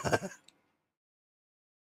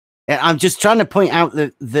 I'm just trying to point out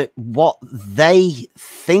that what they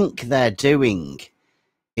think they're doing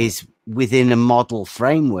is within a model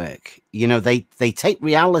framework. They take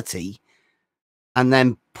reality and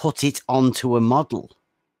then put it onto a model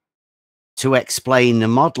to explain the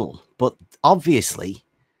model. But obviously,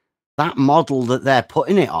 that model that they're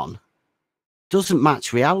putting it on doesn't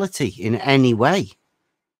match reality in any way.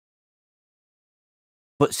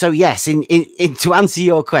 But so, yes, in to answer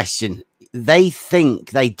your question, they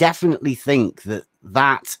definitely think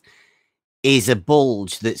that is a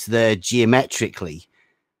bulge that's there geometrically.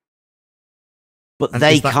 But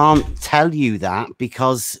they can't tell you that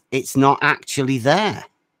because it's not actually there.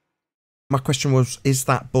 My question was, is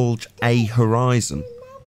that bulge a horizon?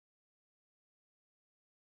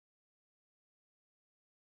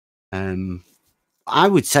 I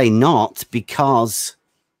would say not, because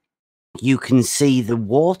you can see the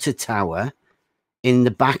water tower in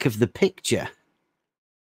the back of the picture.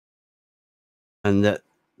 And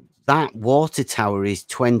that water tower is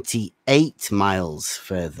 28 miles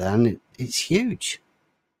further, and it's huge.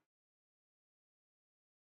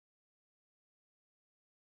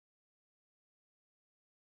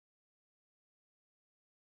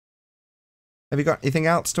 Have you got anything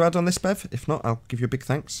else to add on this, Bev? If not, I'll give you a big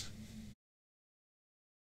thanks.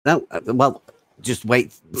 No, well, just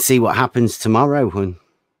wait and see what happens tomorrow.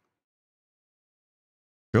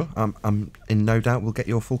 Sure, I'm in no doubt we'll get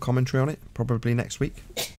your full commentary on it, probably next week.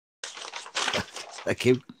 Thank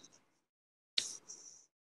you.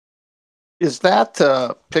 Is that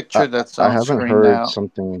a picture that's on screen now? I haven't heard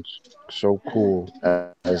something so cool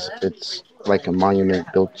as it's like a monument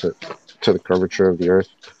built to the curvature of the Earth.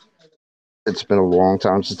 It's been a long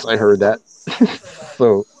time since I heard that.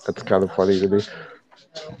 So that's kind of funny to me.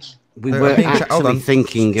 We were actually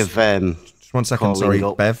thinking of... just 1 second, sorry,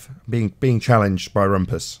 Bev. Being challenged by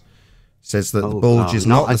Rumpus. Says that the bulge is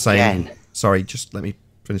not the same... Sorry, just let me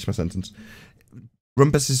finish my sentence.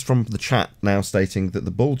 Rumpus is from the chat now stating that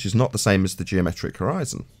the bulge is not the same as the geometric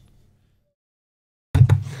horizon.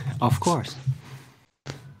 Of course.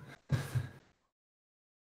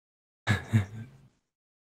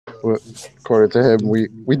 Well, according to him,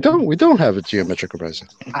 we don't have a geometric horizon.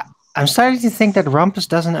 I'm starting to think that Rumpus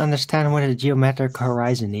doesn't understand what a geometric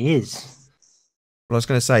horizon is. Well, I was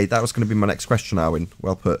going to say, that was going to be my next question, Arwin.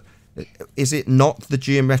 Well put. Is it not the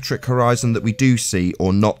geometric horizon that we do see,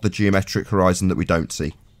 or not the geometric horizon that we don't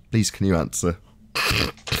see? Please, can you answer?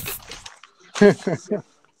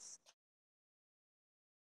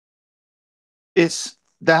 Is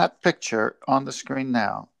that picture on the screen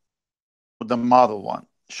now, the model one,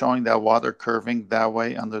 showing that water curving that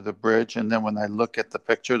way under the bridge, and then when I look at the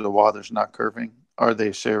picture, the water's not curving? Are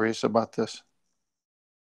they serious about this?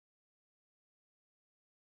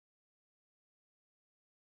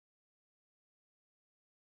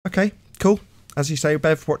 Okay, cool. As you say,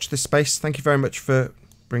 Bev, watch this space. Thank you very much for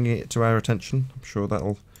bringing it to our attention. I'm sure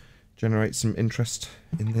that'll generate some interest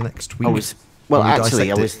in the next week. I was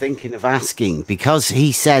thinking of asking, because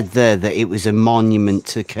he said there that it was a monument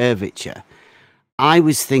to curvature. I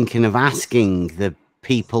was thinking of asking the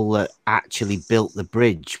people that actually built the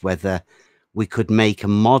bridge whether we could make a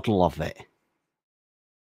model of it.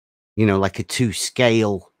 You know, like a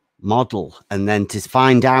 2-scale model, and then to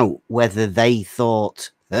find out whether they thought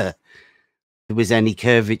there was any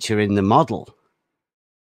curvature in the model.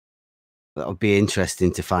 That would be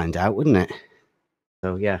interesting to find out, wouldn't it?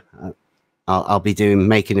 So yeah, I'll be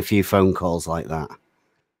making a few phone calls like that.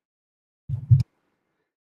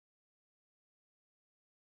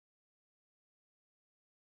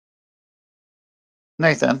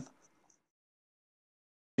 Nathan,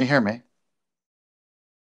 you hear me?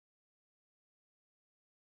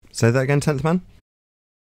 Say that again, 10th man?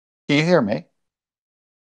 Can you hear me?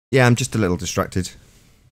 Yeah, I'm just a little distracted.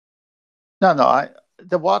 No,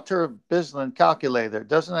 the Walter Bislin calculator,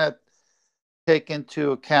 doesn't that take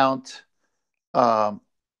into account the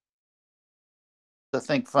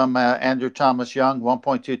thing from Andrew Thomas Young,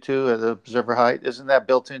 1.22 at the observer height? Isn't that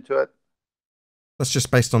built into it? That's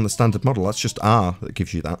just based on the standard model. That's just R that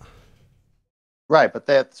gives you that. Right, but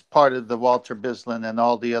that's part of the Walter Bislin and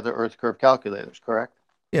all the other Earth curve calculators, correct?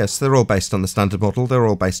 Yes, they're all based on the standard model. They're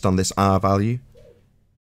all based on this R value.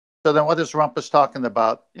 So then what is Rumpus talking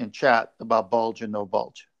about in chat about bulge and no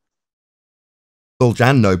bulge? Bulge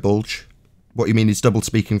and no bulge. What you mean is double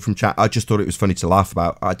speaking from chat. I just thought it was funny to laugh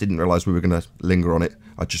about. I didn't realise we were going to linger on it.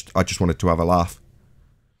 I just wanted to have a laugh.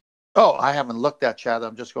 Oh, I haven't looked at chat.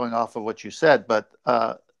 I'm just going off of what you said. But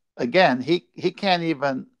again, he can't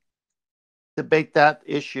even debate that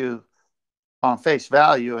issue on face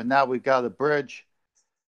value. And now we've got a bridge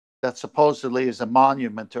that supposedly is a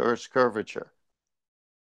monument to Earth's curvature.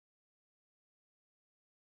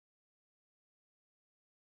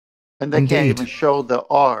 And they can't even show the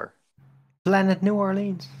R. Planet New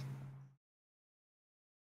Orleans.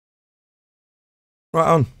 Right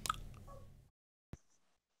on.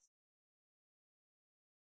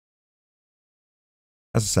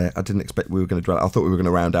 As I say, I didn't expect we were going to dwell. I thought we were going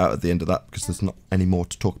to round out at the end of that because there's not any more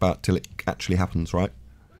to talk about till it actually happens, right?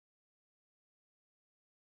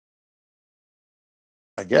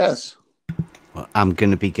 I guess. Well, I'm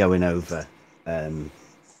going to be going over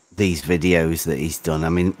these videos that he's done. I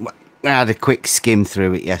mean, I had a quick skim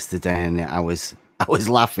through it yesterday, and I was I was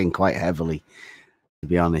laughing quite heavily, to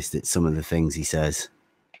be honest, at some of the things he says.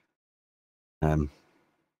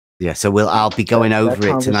 Yeah, so I'll be going over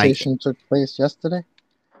it tonight. Conversation took place yesterday.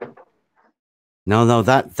 No,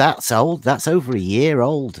 that's old. That's over a year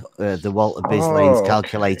old. The Walter Bislane's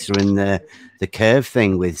calculator and the curve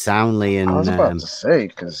thing with Soundly and. I was about to say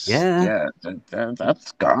because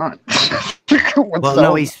that's gone. Well,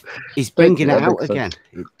 no, he's bringing it out again.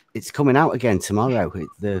 It's coming out again tomorrow.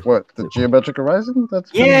 The geometric horizon?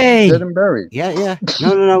 That's Yay! Dead and buried. Yeah.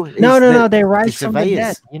 No. No. They rise from the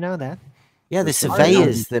dead. You know that. Yeah, the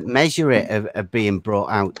surveyors that measure it are being brought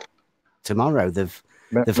out tomorrow. They've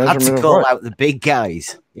had to call out the big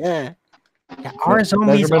guys. Yeah. Our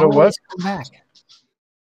zombies always come back.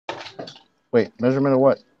 Wait, measurement of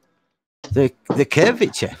what? The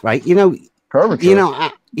curvature, right? You know, curvature. You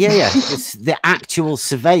know, It's the actual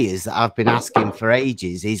surveyors that I've been asking for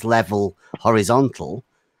ages is level horizontal.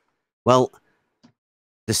 Well,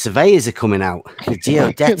 the surveyors are coming out. The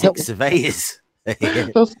geodetic surveyors. That's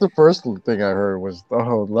the first thing I heard was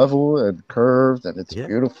level and curved, and it's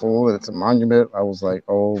beautiful, and it's a monument. I was like,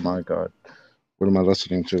 oh my god, what am I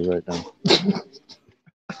listening to right now?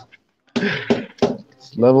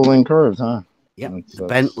 It's level and curved, huh? Yep, the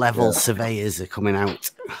bent level surveyors are coming out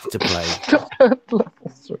to play.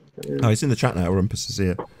 Oh, he's in the chat now. Rumpus is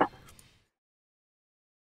here.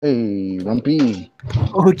 Hey, Rumpy.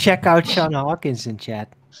 Oh, check out Sean Hawkins in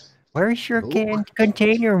chat. Where's your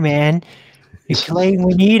container, man? You claim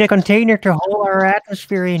we need a container to hold our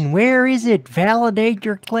atmosphere in. Where is it? Validate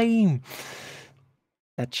your claim.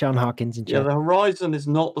 That's Sean Hawkins in chat. Yeah, the horizon is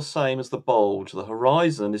not the same as the bulge. The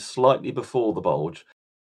horizon is slightly before the bulge.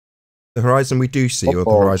 The horizon we do see, or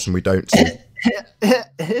the horizon we don't see?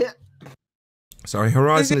 Sorry,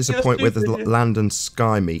 horizon is a point where the land and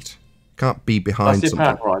sky meet. Can't be behind That's the something.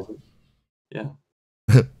 apparent horizon. Yeah.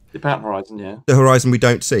 The apparent horizon, yeah. The horizon we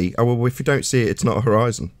don't see. Oh, well, if we don't see it, it's not a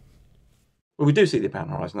horizon. Well, we do see the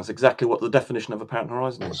apparent horizon. That's exactly what the definition of apparent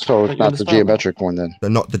horizon is. So it's not the geometric one then? They're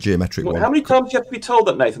not the geometric one. How many times do you have to be told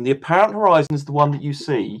that, Nathan? The apparent horizon is the one that you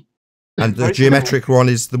see. And the geometric one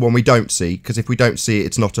is the one we don't see, because if we don't see it,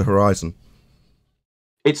 it's not a horizon.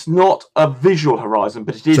 It's not a visual horizon,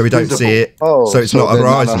 but it is So we don't visible. see it, so it's not a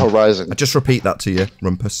horizon. Not a horizon. I just repeat that to you,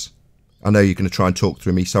 Rumpus. I know you're going to try and talk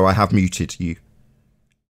through me, so I have muted you.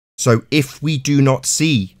 So if we do not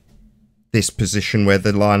see this position where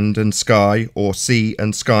the land and sky, or sea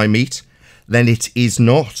and sky meet, then it is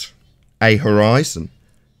not a horizon.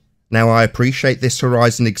 Now, I appreciate this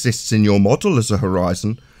horizon exists in your model as a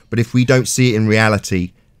horizon, but if we don't see it in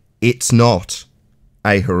reality, it's not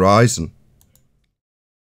a horizon.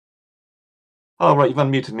 Oh, right, you've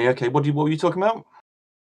unmuted me. Okay, what were you talking about?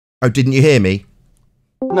 Oh, didn't you hear me?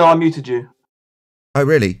 No, I muted you. Oh,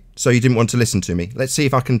 really? So you didn't want to listen to me? Let's see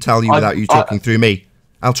if I can tell you without you talking through me.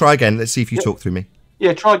 I'll try again. Let's see if you talk through me.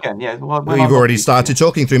 Yeah, try again. Yeah. Well, you've already started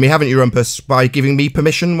talking through me, haven't you, Rumpus, by giving me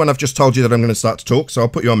permission when I've just told you that I'm going to start to talk. So I'll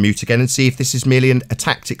put you on mute again and see if this is merely a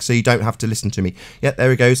tactic so you don't have to listen to me. Yeah,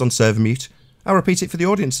 there he goes on server mute. I'll repeat it for the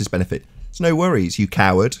audience's benefit. It's no worries, you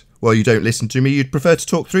coward. Well, you don't listen to me. You'd prefer to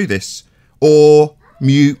talk through this. Or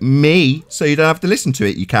mute me so you don't have to listen to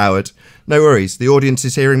it, you coward. No worries. The audience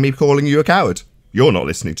is hearing me calling you a coward. You're not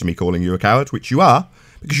listening to me calling you a coward, which you are,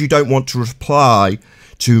 because you don't want to reply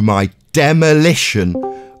to my demolition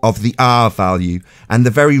of the R value. And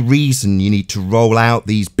the very reason you need to roll out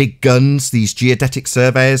these big guns, these geodetic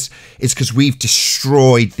surveyors, is because we've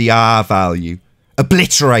destroyed the R value,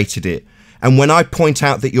 obliterated it. And when I point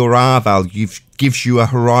out that your R value gives you a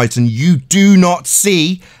horizon you do not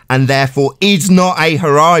see, and therefore is not a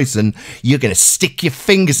horizon, you're going to stick your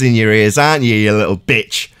fingers in your ears, aren't you, you little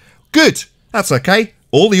bitch? Good. That's okay.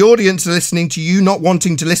 All the audience are listening to you not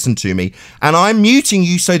wanting to listen to me, and I'm muting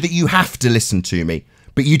you so that you have to listen to me,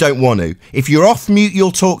 but you don't want to. If you're off mute,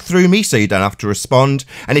 you'll talk through me so you don't have to respond,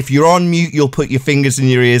 and if you're on mute, you'll put your fingers in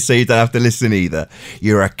your ears so you don't have to listen either.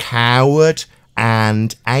 You're a coward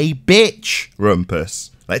and a bitch, Rumpus.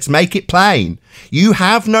 Let's make it plain. You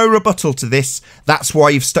have no rebuttal to this. That's why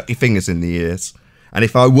you've stuck your fingers in the ears. And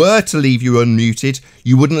if I were to leave you unmuted,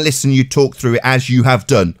 you wouldn't listen, you'd talk through it as you have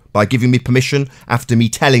done, by giving me permission after me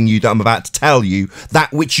telling you that I'm about to tell you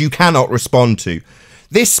that which you cannot respond to.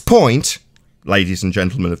 This point, ladies and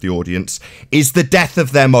gentlemen of the audience, is the death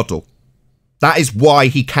of their model. That is why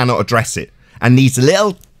he cannot address it, and needs a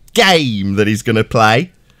little game that he's going to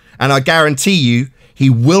play. And I guarantee you, he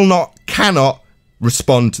cannot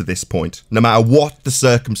respond to this point, no matter what the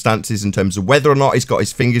circumstances in terms of whether or not he's got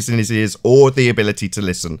his fingers in his ears or the ability to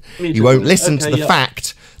listen. He won't listen to the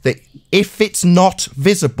fact that if it's not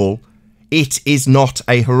visible, it is not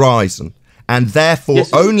a horizon. And therefore,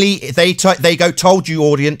 Yes, only they told you,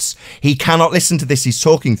 audience, he cannot listen to this. He's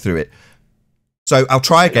talking through it. So I'll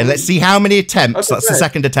try again. Let's see how many attempts. Okay, That's the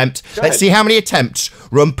second attempt. Go Let's ahead. see how many attempts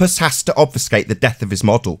Rumpus has to obfuscate the death of his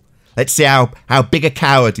model. Let's see how big a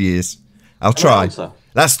coward he is. I'll try.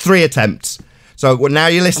 That's 3 attempts. So now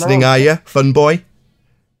you're listening, are you, fun boy?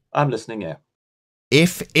 I'm listening, yeah.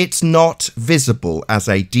 If it's not visible as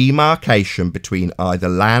a demarcation between either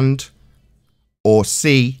land or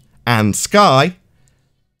sea and sky,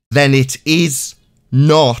 then it is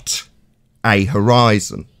not a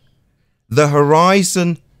horizon. The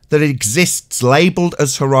horizon that exists labelled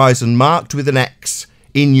as horizon marked with an X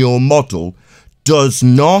in your model does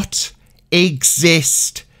not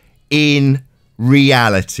exist in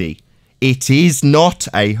reality. It is not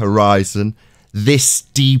a horizon. This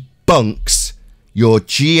debunks your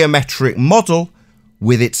geometric model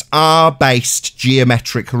with its R-based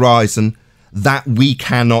geometric horizon that we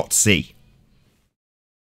cannot see.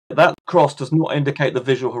 That cross does not indicate the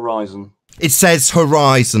visual horizon. It says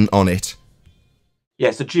horizon on it.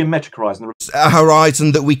 Yes, a geometric horizon. A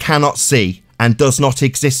horizon that we cannot see and does not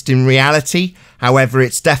exist in reality. However,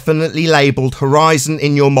 it's definitely labelled horizon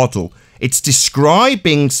in your model. It's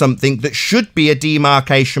describing something that should be a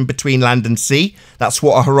demarcation between land and sea. That's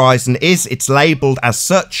what a horizon is. It's labelled as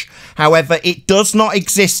such. However, it does not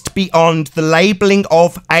exist beyond the labelling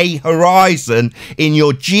of a horizon in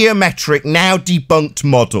your geometric, now debunked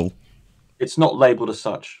model. It's not labelled as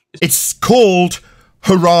such. It's called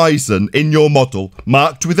horizon in your model,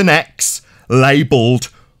 marked with an X, labelled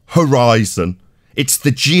horizon. It's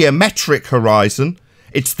the geometric horizon.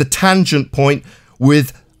 It's the tangent point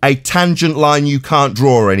with a tangent line you can't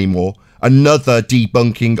draw anymore. Another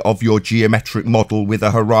debunking of your geometric model with a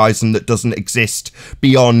horizon that doesn't exist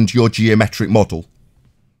beyond your geometric model.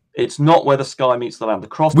 It's not where the sky meets the land. The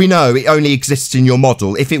cross. We know it only exists in your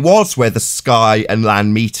model. If it was where the sky and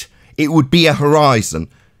land meet, it would be a horizon.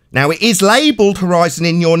 Now, it is labelled horizon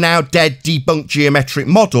in your now dead debunked geometric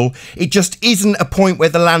model. It just isn't a point where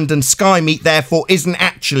the land and sky meet, therefore isn't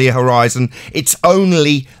actually a horizon. It's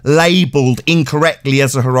only labelled incorrectly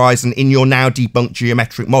as a horizon in your now debunked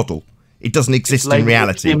geometric model. It doesn't exist in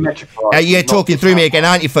reality. You're talking through me again,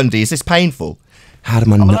 aren't you, Fundy? Is this painful? How do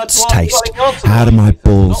my nuts taste? How do my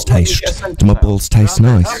balls taste? Do my balls taste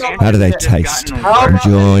nice? How do they taste?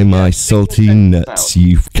 Enjoy my salty nuts,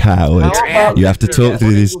 you coward. You have to talk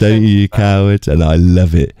through this, don't you, you coward? And I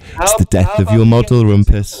love it. It's the death of your model,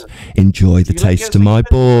 Rumpus. Enjoy the taste of my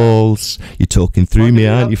balls. You're talking through me,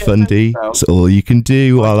 aren't you, Fundy? It's all you can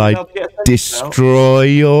do while I destroy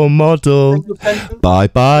your model.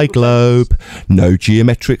 Bye-bye, globe. No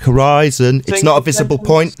geometric horizon. It's not a visible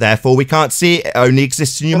point, therefore we can't see it. It only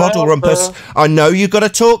exists in your model, Rumpus. I know you've got to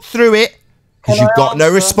talk through it because you've got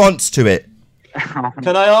no response to it.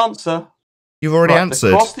 Can I answer? You've already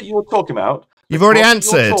answered. The cross that you were talking about. You've already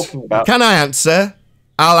answered. Can I answer?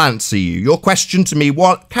 I'll answer you. Your question to me,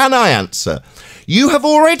 what can I answer? You have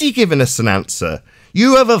already given us an answer.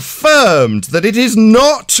 You have affirmed that it is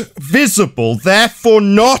not visible, therefore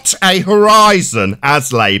not a horizon,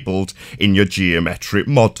 as labelled in your geometric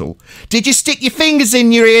model. Did you stick your fingers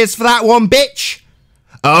in your ears for that one, bitch?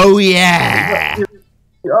 Oh, yeah.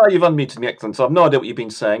 Oh, you've unmuted me, excellent. So I've no idea what you've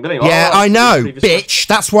been saying. But anyway, yeah, I know, bitch.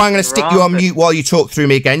 That's why I'm going to stick you on mute while you talk through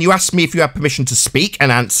me again. You asked me if you had permission to speak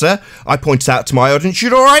and answer. I pointed out to my audience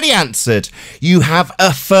you'd already answered. You have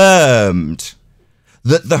affirmed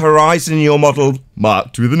that the horizon in your model,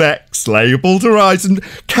 marked with an X, labelled horizon,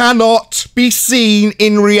 cannot be seen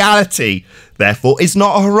in reality, therefore is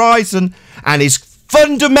not a horizon, and is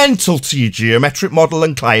fundamental to your geometric model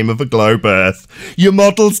and claim of a globe Earth. Your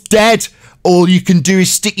model's dead. All you can do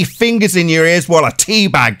is stick your fingers in your ears while I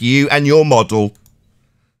teabag you and your model.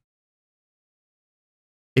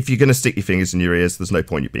 If you're going to stick your fingers in your ears, there's no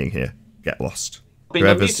point you being here. Get lost.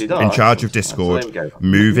 Whoever's in charge of Discord,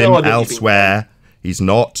 move him elsewhere. He's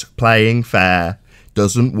not playing fair.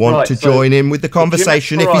 Doesn't want to join in with the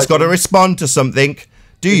conversation if he's got to respond to something.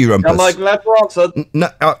 Do you, Rumpus? Am I glad to answer? No,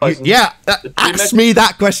 yeah, ask me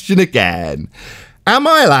that question again. Am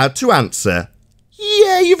I allowed to answer?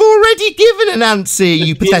 Yeah, you've already given an answer,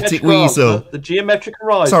 you pathetic weasel. The geometric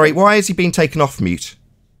horizon. Sorry, why has he been taken off mute?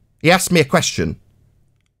 He asked me a question.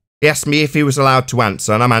 He asked me if he was allowed to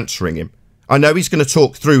answer, and I'm answering him. I know he's going to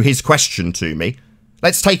talk through his question to me.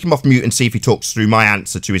 Let's take him off mute and see if he talks through my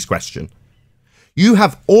answer to his question. You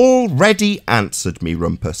have already answered me,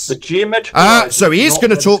 Rumpus. The geometric so he is going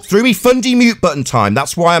to talk through me. Fundy mute button time.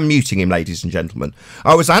 That's why I'm muting him, ladies and gentlemen.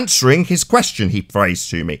 I was answering his question he phrased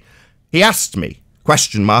to me. He asked me,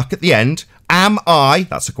 question mark at the end, am I,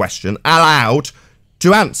 that's a question, allowed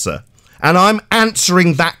to answer? And I'm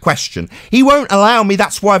answering that question. He won't allow me.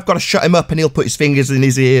 That's why I've got to shut him up, and he'll put his fingers in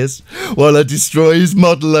his ears while I destroy his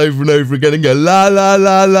model over and over again and go, la, la,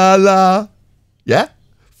 la, la, la. Yeah?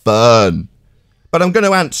 Fun. But I'm going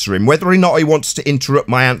to answer him. Whether or not he wants to interrupt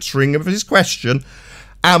my answering of his question,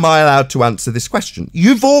 am I allowed to answer this question?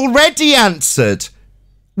 You've already answered.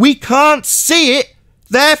 We can't see it,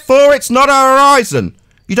 therefore it's not a horizon.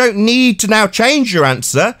 You don't need to now change your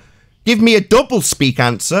answer. Give me a double speak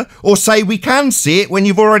answer, or say we can see it when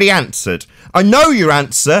you've already answered. I know your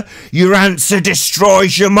answer. Your answer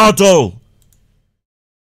destroys your model.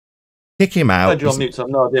 Kick him out. You're on mute, so I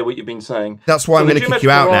have no idea what you've been saying. That's why I'm going to kick you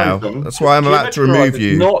out now. That's why I'm about to remove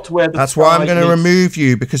you. That's why I'm going to remove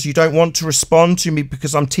you, because you don't want to respond to me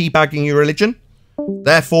because I'm teabagging your religion.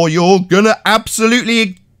 Therefore, you're going to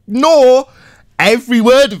absolutely ignore every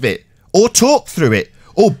word of it, or talk through it,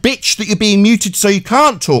 or bitch that you're being muted so you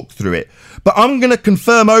can't talk through it. But I'm going to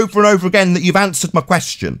confirm over and over again that you've answered my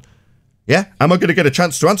question. Yeah? Am I going to get a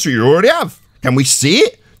chance to answer? You already have. Can we see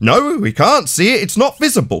it? No, we can't see it. It's not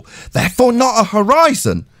visible. Therefore, not a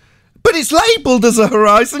horizon. But it's labelled as a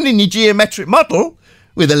horizon in your geometric model,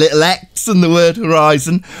 with a little X and the word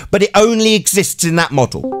horizon, but it only exists in that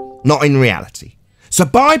model, not in reality. So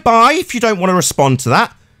bye-bye if you don't want to respond to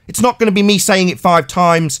that. It's not going to be me saying it 5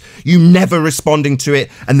 times, you never responding to it,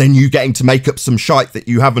 and then you getting to make up some shite that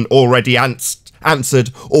you haven't already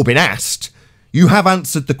answered or been asked. You have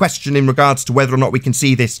answered the question in regards to whether or not we can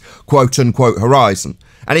see this quote-unquote horizon.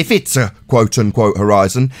 And if it's a quote-unquote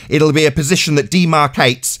horizon, it'll be a position that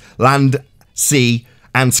demarcates land, sea,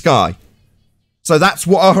 and sky. So that's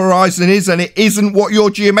what a horizon is, and it isn't what your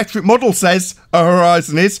geometric model says a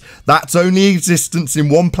horizon is. That's only existence in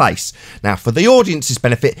one place. Now, for the audience's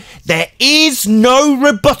benefit, there is no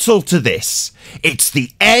rebuttal to this. It's the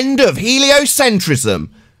end of heliocentrism.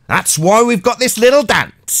 That's why we've got this little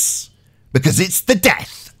dance. Because it's the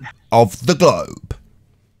death of the globe.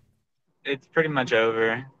 It's pretty much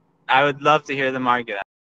over. I would love to hear them argue that.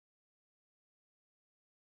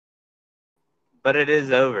 But it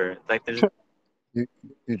is over. Like there's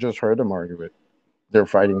You just heard them argue it. They're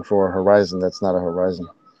fighting for a horizon that's not a horizon.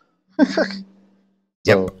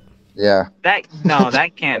 Yep. Yeah.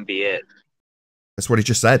 That can't be it. That's what he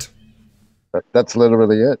just said. That's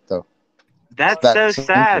literally it, though. That's so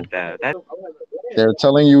sad, though. They're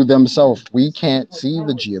telling you themselves, we can't see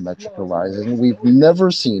the geometric horizon. We've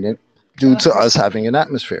never seen it due to us having an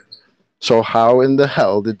atmosphere. So how in the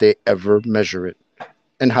hell did they ever measure it?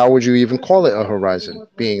 And how would you even call it a horizon,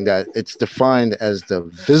 being that it's defined as the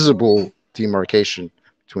visible demarcation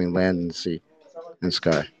between land and sea and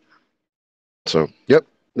sky? So, yep,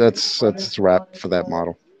 that's a wrap for that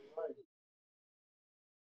model.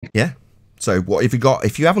 Yeah. So what have you got?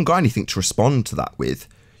 If you haven't got anything to respond to that with,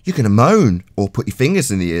 you're going to moan or put your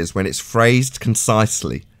fingers in the ears when it's phrased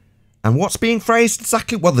concisely. And what's being phrased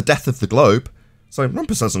exactly? Well, the death of the globe. So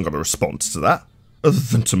Rumpus hasn't got a response to that, other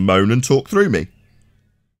than to moan and talk through me.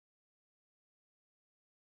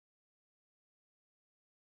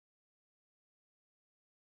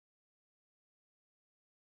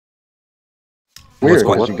 Weird,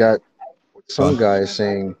 because you got some guys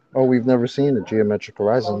saying, "Oh, we've never seen a geometric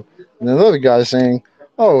horizon," and another guy saying,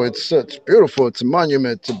 "Oh, it's beautiful. It's a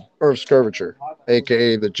monument to Earth's curvature,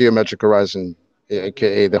 aka the geometric horizon,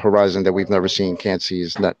 aka the horizon that we've never seen, can't see,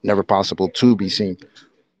 is never possible to be seen."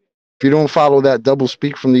 If you don't follow that double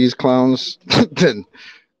speak from these clowns, then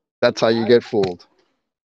that's how you get fooled.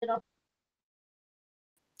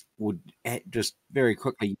 Would just very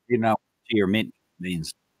quickly, you know, what geometric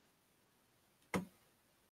means.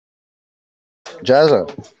 Jazza,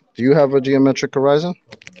 do you have a geometric horizon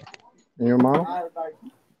in your model?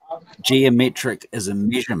 Geometric is a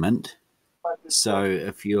measurement. So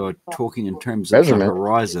if you're talking in terms of the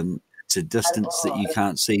horizon, it's a distance that you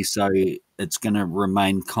can't see. So it's going to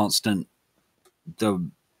remain constant. The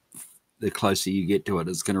closer you get to it,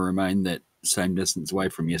 it's going to remain that same distance away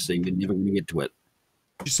from you. So you're never going to get to it.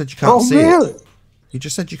 You just said you can't see it. You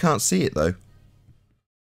just said you can't see it, though.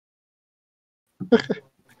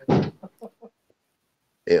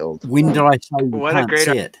 When did I say you can't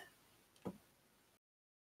see it?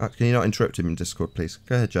 Can you not interrupt him in Discord, please?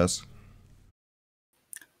 Go ahead, Jazz.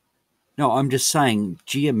 No, I'm just saying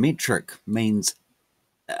geometric means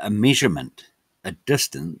a measurement, a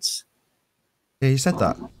distance. Yeah, you said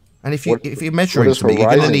that. And if you're measuring something,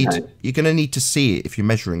 you're gonna need to see it if you're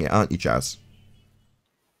measuring it, aren't you, Jazz?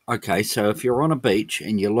 Okay, so if you're on a beach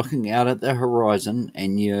and you're looking out at the horizon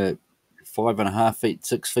and you're 5.5 feet,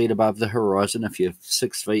 6 feet above the horizon. If you're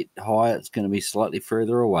 6 feet high, it's going to be slightly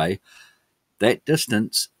further away. That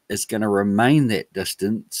distance is going to remain that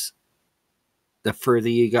distance the further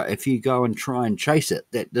you go, if you go and try and chase it,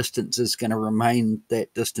 that distance is going to remain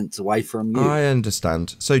that distance away from you. I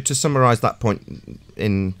understand. So to summarise that point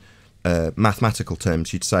in mathematical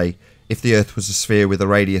terms, you'd say if the Earth was a sphere with a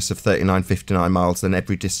radius of 3959 miles, then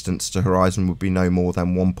every distance to horizon would be no more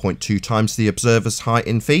than 1.2 times the observer's height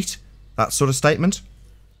in feet? That sort of statement?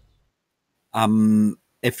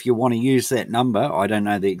 If you want to use that number, I don't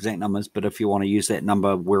know the exact numbers, but if you want to use that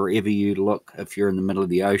number wherever you look, if you're in the middle of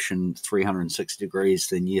the ocean, 360 degrees,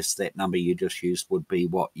 then yes, that number you just used would be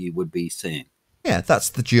what you would be seeing. Yeah, that's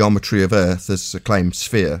the geometry of Earth as a claimed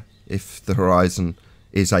sphere. If the horizon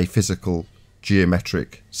is a physical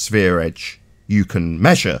geometric sphere edge you can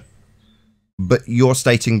measure, but you're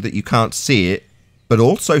stating that you can't see it, but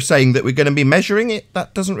also saying that we're going to be measuring it,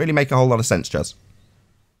 that doesn't really make a whole lot of sense, Jazz.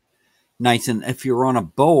 Nathan, if you're on a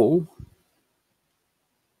ball...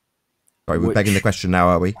 Sorry, we're begging the question now,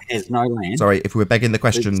 are we? There's no land. Sorry, if we're begging the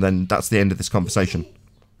question, then that's the end of this conversation.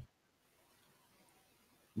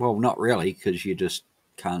 Well, not really, because you just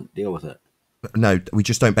can't deal with it. No, we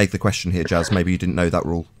just don't beg the question here, Jazz. Maybe you didn't know that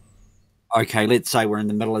rule. Okay, let's say we're in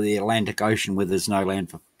the middle of the Atlantic Ocean where there's no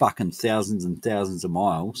land for fucking thousands and thousands of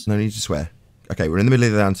miles. No need to swear. Okay, we're in the middle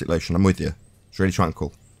of the Atlantic Ocean. I'm with you. It's really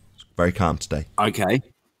tranquil. It's very calm today. Okay.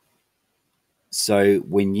 So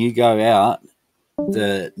when you go out,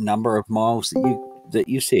 the number of miles that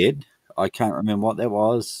you said, I can't remember what that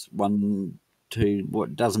was. 1, 2,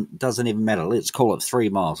 what doesn't even matter. Let's call it 3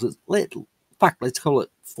 miles. Let's call it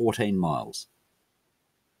 14 miles.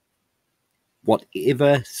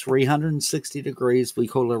 Whatever 360 degrees, we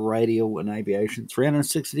call it radial in aviation,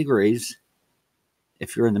 360 degrees.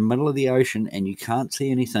 If you're in the middle of the ocean and you can't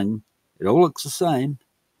see anything, it all looks the same.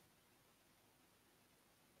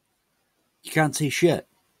 You can't see shit.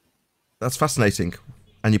 That's fascinating.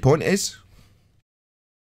 And your point is?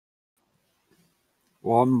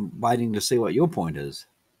 Well, I'm waiting to see what your point is.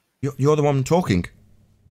 You're the one talking.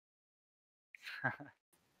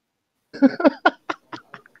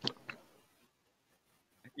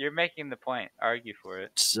 You're making the point. Argue for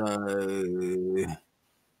it. So...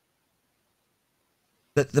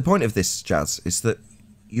 The point of this, Jazz, is that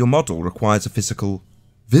your model requires a physical,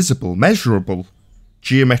 visible, measurable,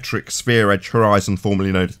 geometric sphere edge horizon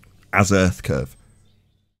formerly known as Earth curve.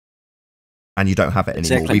 And you don't have it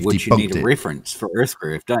anymore. Exactly, We've which debunked you need a reference for Earth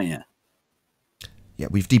curve, don't you? Yeah,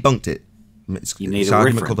 we've debunked it. You need it's a an argument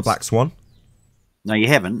reference. called the Black Swan. No, you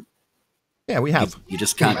haven't. Yeah, we have. You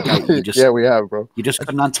just can't go. You just, Yeah, we have, bro. You just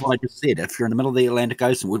couldn't answer what I just said. If you're in the middle of the Atlantic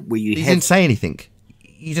Ocean, where you You didn't say anything.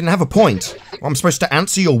 You didn't have a point. I'm supposed to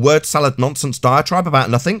answer your word salad nonsense diatribe about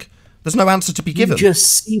nothing? There's no answer to be given. You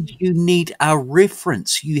just said you need a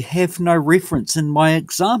reference. You have no reference in my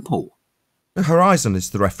example. The horizon is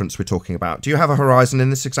the reference we're talking about. Do you have a horizon in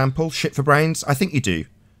this example? Shit for brains? I think you do.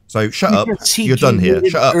 So shut up. You're done here.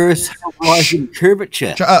 Shut up. Earth horizon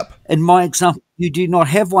curvature. Shut up. In my example, you do not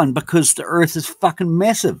have one because the Earth is fucking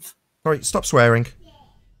massive. Sorry, stop swearing.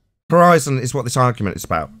 Horizon is what this argument is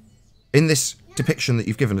about. In this depiction that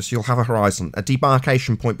you've given us, you'll have a horizon, a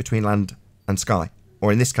demarcation point between land and sky.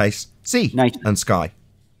 Or in this case, sea and sky.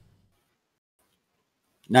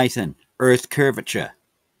 Nathan, Earth curvature.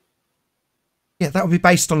 Yeah, that would be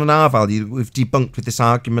based on an R value that we've debunked with this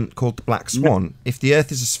argument called the Black Swan. If the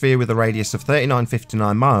Earth is a sphere with a radius of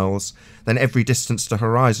 3959 miles, then every distance to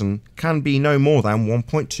horizon can be no more than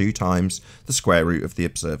 1.2 times the square root of the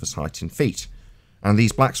observer's height in feet. And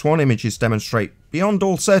these Black Swan images demonstrate beyond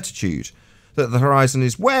all certitude that the horizon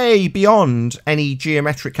is way beyond any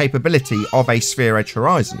geometric capability of a sphere edge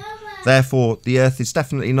horizon. Therefore, the Earth is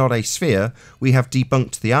definitely not a sphere. We have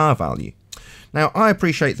debunked the R value. Now, I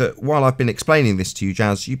appreciate that while I've been explaining this to you,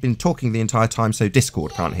 Jazz, you've been talking the entire time so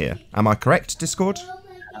Discord can't hear. Am I correct, Discord?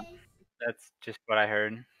 That's just what I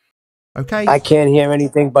heard. Okay. I can't hear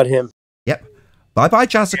anything but him. Yep. Bye-bye,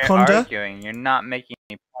 Jazzaconda. You're arguing. You're not making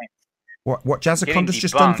any points. What Jazzaconda's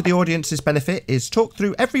just done for the audience's benefit is talk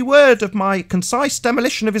through every word of my concise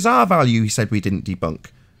demolition of his R value he said we didn't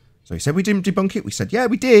debunk. So he said we didn't debunk it. We said, yeah,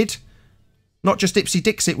 we did. Not just Ipsy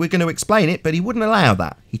Dixit, we're going to explain it, but he wouldn't allow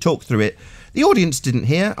that. He talked through it. The audience didn't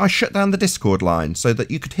hear. I shut down the Discord line so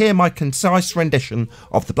that you could hear my concise rendition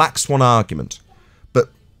of the Black Swan argument. But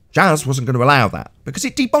Jazz wasn't going to allow that because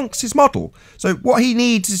it debunks his model. So what he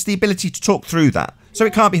needs is the ability to talk through that. So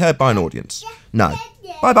it can't be heard by an audience. No.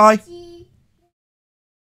 Bye-bye.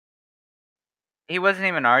 He wasn't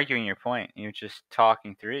even arguing your point. He was just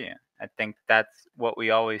talking through you. I think that's what we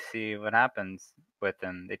always see what happens with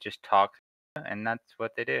them. They just talk, and that's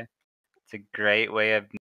what they do. It's a great way of...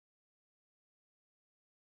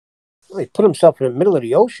 Well, he put himself in the middle of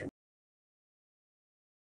the ocean.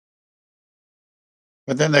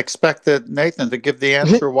 But then expected Nathan to give the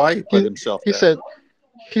answer why he put himself He there.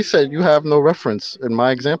 said you have no reference in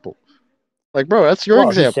my example. Like, bro, that's your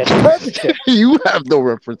Well, he example. said purposive. You have no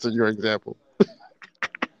reference in your example.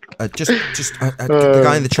 The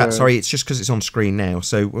guy in the chat, sorry, it's just because it's on screen now.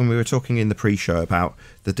 So when we were talking in the pre-show about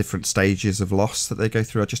the different stages of loss that they go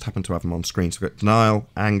through, I just happen to have them on screen. So we've got denial,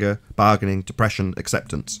 anger, bargaining, depression,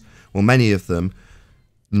 acceptance. Well, many of them,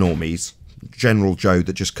 normies, General Joe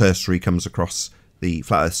that just cursory comes across the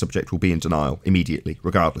flat earth subject will be in denial immediately,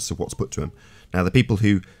 regardless of what's put to him. Now, the people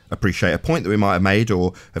who appreciate a point that we might have made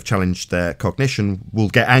or have challenged their cognition will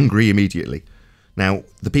get angry immediately. Now,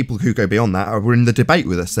 the people who go beyond that are in the debate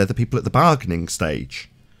with us. They're the people at the bargaining stage.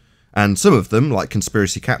 And some of them, like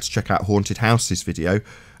Conspiracy Cats, check out Haunted Houses video,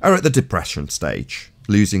 are at the depression stage,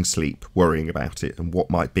 losing sleep, worrying about it, and what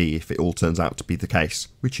might be if it all turns out to be the case,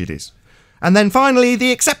 which it is. And then finally,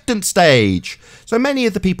 the acceptance stage. So many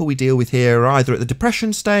of the people we deal with here are either at the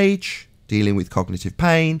depression stage, dealing with cognitive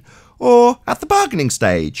pain, or at the bargaining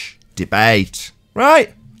stage, debate.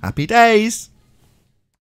 Right? Happy days.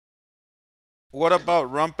 What about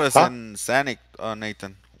Rumpus and Sanic,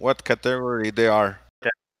 Nathan? What category they are?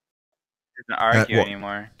 Doesn't argue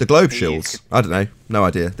anymore. The globe shills? I don't know. No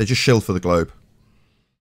idea. They just shill for the globe.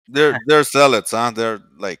 They're zealots, huh? They're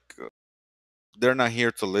like, they're not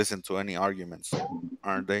here to listen to any arguments,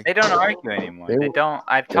 aren't they? They don't argue anymore. They don't.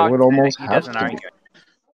 I've they talked would to him. almost He have doesn't to. argue.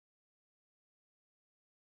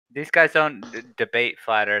 These guys don't debate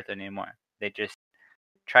flat Earth anymore. They just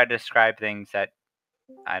try to describe things that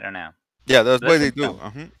I don't know. Yeah, that's what they Listen to do.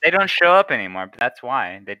 them. They don't show up anymore. But that's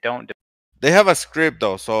why they don't. They have a script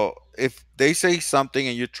though, so if they say something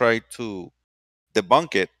and you try to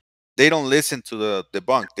debunk it, they don't listen to the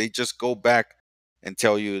debunk. They just go back and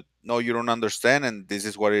tell you, no, you don't understand, and this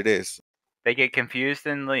is what it is. They get confused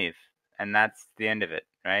and leave, and that's the end of it,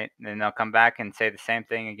 right? And then they'll come back and say the same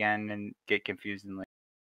thing again and get confused and leave.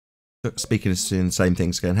 Speaking of seeing the same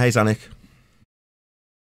things again. Hey, Zanik.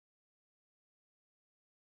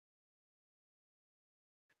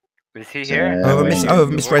 Is he here?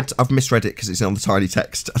 I've misread it because it's on the tiny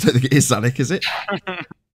text. I don't think it is Zanik, is it?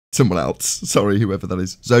 Someone else. Sorry, whoever that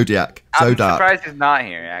is. Zodiac. I'm Zodark. surprised he's not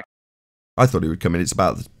here, actually. I thought he would come in. It's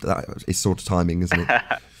about it's sort of timing, isn't it?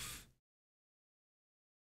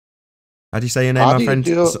 How do you say your name, my friend?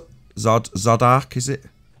 Zodark, is it?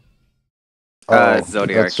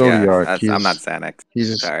 Zodiac. That's Zodiac. Yeah, I'm not Xanax.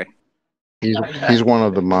 Sorry. He's one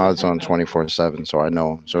of the mods on 24/7, so I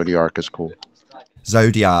know Zodiac is cool.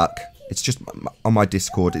 Zodiac. It's just on my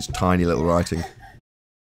Discord. It's tiny little writing.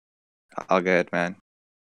 All good, man.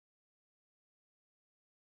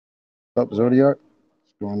 What's up, Zodiac?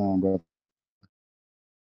 What's going on, bro?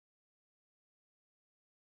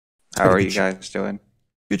 How are you guys doing?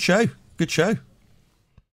 Good show. Good show.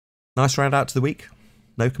 Nice round out to the week.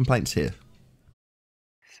 No complaints here.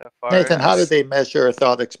 So far, Nathan, how did they measure a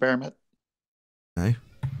thought experiment? No.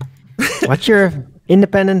 What's your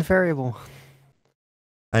independent variable?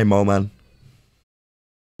 Hey, Mole Man.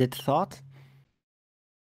 Did thought?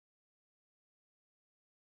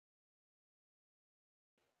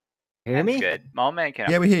 Hear me? Good. Moment can.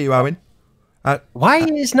 Yeah, we hear you, Owen. Why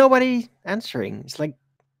is nobody answering? It's like,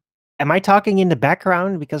 am I talking in the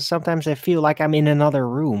background? Because sometimes I feel like I'm in another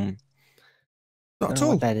room. Not at all.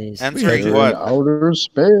 all. What that is. Answering what? Outer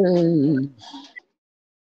space.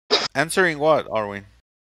 Answering what, Arwin?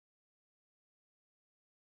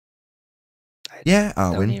 Yeah,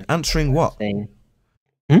 Arwin. Answering what?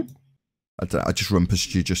 Hmm? I just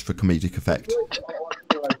rumpused you just for comedic effect.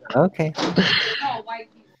 Okay.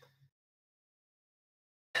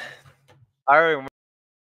 Arwin.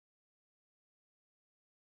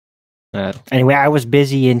 Anyway, I was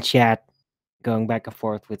busy in chat going back and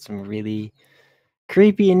forth with some really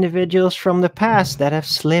creepy individuals from the past that have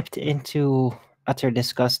slipped into utter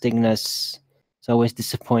disgustingness. It's always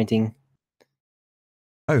disappointing.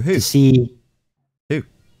 Oh, who? To see who?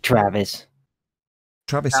 Travis.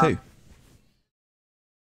 Travis who?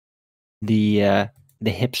 The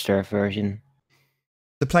hipster version.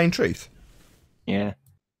 The plain truth? Yeah.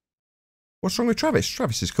 What's wrong with Travis?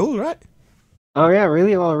 Travis is cool, right? Oh yeah,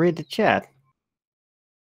 really? Well, read the chat.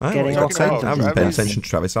 I Getting all kinds of haven't paid attention to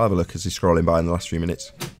Travis. I'll have a look as he's scrolling by in the last few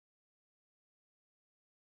minutes.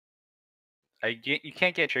 You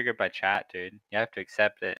can't get triggered by chat, dude. You have to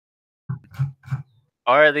accept it.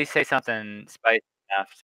 Or at least say something spicy enough.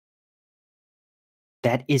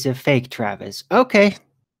 That is a fake Travis. Okay.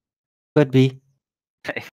 Could be.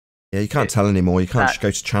 Yeah, you can't tell anymore. You can't just go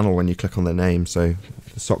to channel when you click on their name, so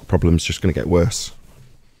the sock problem's just going to get worse.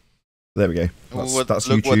 There we go. That's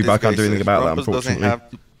YouTube. I can't do anything about that,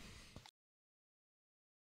 unfortunately.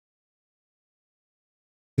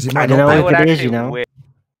 Because it I might don't not know be. if would it is, actually you know.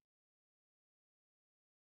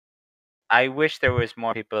 I wish there was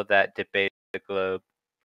more people that debate the globe.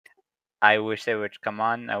 I wish they would come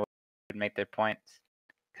on. I would make their points.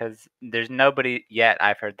 Because there's nobody yet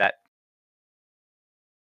I've heard that.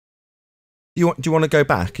 Do you want to go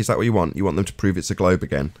back? Is that what you want? You want them to prove it's a globe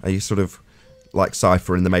again? Are you sort of like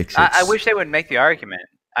Cypher in the Matrix? I wish they would make the argument.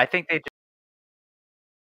 I think they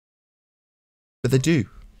But they do.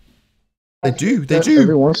 They do. They do.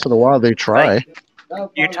 Every once in a while, they try.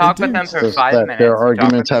 You talk with them It's for just 5 that minutes. their you talk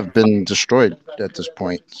arguments with them have been destroyed at this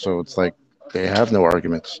point. So it's like they have no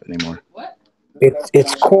arguments anymore.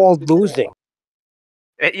 It's called losing.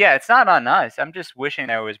 Yeah, it's not on us. I'm just wishing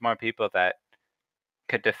there was more people that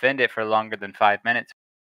could defend it for longer than 5 minutes.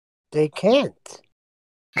 They can't.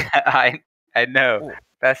 I know.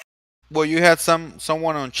 That's Well, you had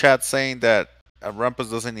someone on chat saying that a Rumpus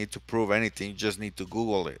doesn't need to prove anything; you just need to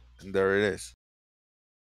Google it, and there it is.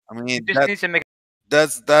 I mean, just needs to make.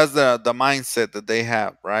 that's the mindset that they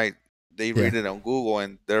have, right? They read it on Google,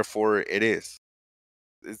 and therefore it is.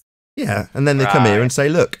 Yeah, and then they come here and say,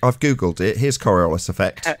 look, I've Googled it, here's Coriolis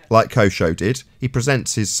effect, like Kosho did. He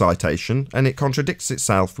presents his citation, and it contradicts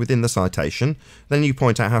itself within the citation. Then you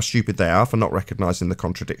point out how stupid they are for not recognising the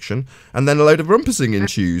contradiction, and then a load of rumpusing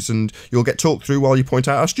ensues, and you'll get talked through while you point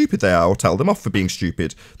out how stupid they are, or tell them off for being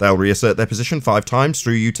stupid. They'll reassert their position 5 times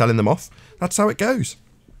through you telling them off. That's how it goes.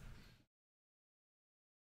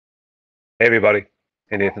 Hey, everybody.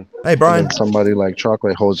 Hey, Nathan. Hey, Brian. And somebody like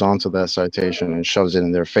Chocolate holds on to that citation and shoves it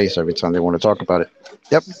in their face every time they want to talk about it.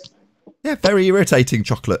 Yep. Yeah, very irritating,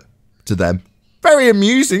 Chocolate, to them. Very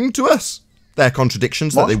amusing to us. Their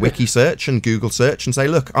contradictions that they wiki search and Google search and say,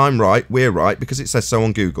 look, I'm right, we're right, because it says so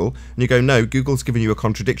on Google. And you go, no, Google's giving you a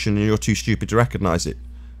contradiction and you're too stupid to recognise it.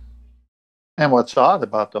 And what's odd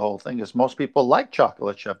about the whole thing is most people like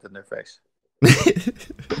chocolate shoved in their face.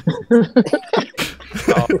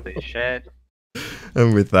 Holy shit.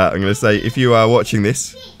 And with that, I'm going to say, if you are watching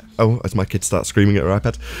this... Oh, as my kids start screaming at her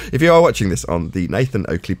iPad. If you are watching this on the Nathan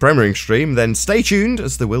Oakley Premiering stream, then stay tuned,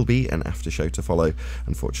 as there will be an after show to follow.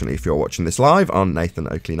 Unfortunately, if you're watching this live on Nathan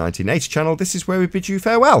Oakley 1980 channel, this is where we bid you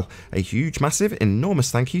farewell. A huge, massive,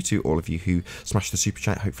 enormous thank you to all of you who smashed the super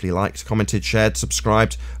chat, hopefully liked, commented, shared,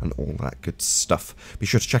 subscribed, and all that good stuff. Be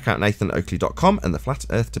sure to check out nathanoakley.com and the Flat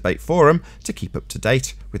Earth Debate Forum to keep up to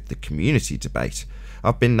date with the community debate.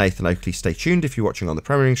 I've been Nathan Oakley. Stay tuned if you're watching on the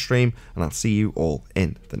premiering stream, and I'll see you all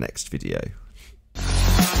in the next video.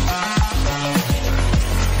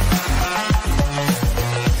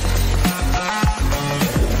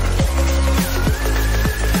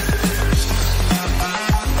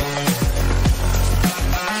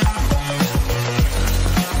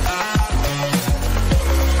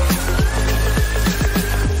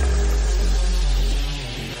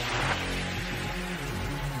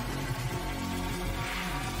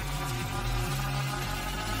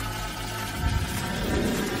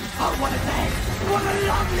 Oh, what a day! What a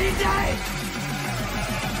lovely day!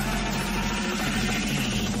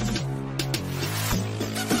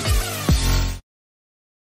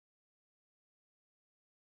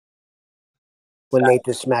 When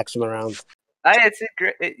Nathan smacks him around. It's a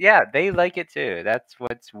great. Yeah, they like it too. That's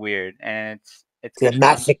what's weird, and it's. They're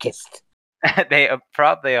masochist. They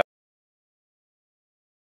probably are.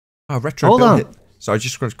 Oh, Retro Hold Bill on. hit. So I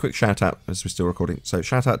just got a quick shout out as we're still recording. So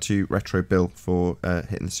shout out to Retro Bill for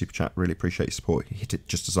hitting the super chat. Really appreciate your support. He hit it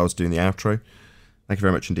just as I was doing the outro. Thank you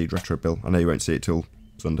very much indeed, Retro Bill. I know you won't see it till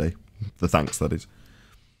Sunday. The thanks, that is.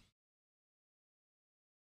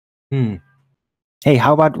 Hey,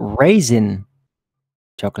 how about raisin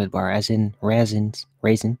chocolate bar, as in raisins?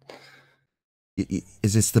 Raisin.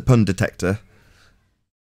 Is this the pun detector?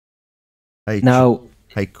 Hey, No,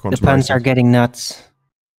 hey, the Quantum puns Racer. are getting nuts.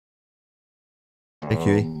 Hey,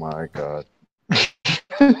 Huey. Oh my god.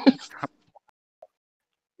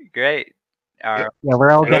 Great. Yeah,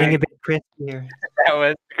 we're all getting I- a bit crispy here. That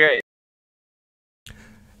was great.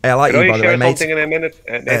 Hey, I like Can you, I by the way, share mate. something in a minute,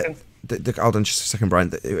 Nathan? Hold on just a second,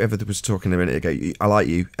 Brian. Whoever was talking a minute ago, I like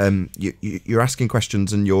you. You're asking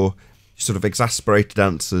questions and your sort of exasperated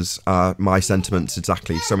answers are my sentiments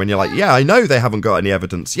exactly. So when you're like, yeah, I know they haven't got any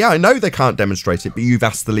evidence. Yeah, I know they can't demonstrate it, but you've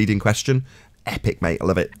asked the leading question. Epic, mate. I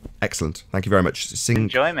love it. Excellent. Thank you very much.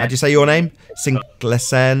 Enjoyment. How'd you say your name?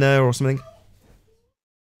 Sinclairna or something?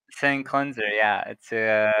 Sin Cleanser, yeah. It's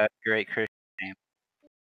a great Christian name.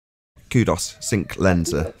 Kudos. Sync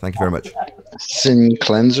Lenser. Thank you very much. Sin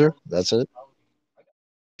cleanser. That's it.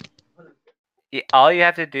 All you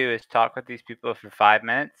have to do is talk with these people for 5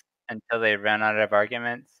 minutes until they run out of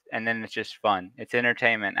arguments, and then it's just fun. It's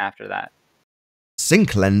entertainment after that.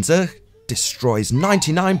 Sync Lenser? destroys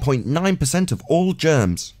 99.9% of all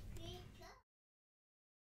germs.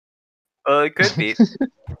 Well, it could be.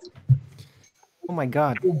 Oh my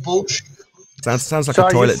god. Sounds like So a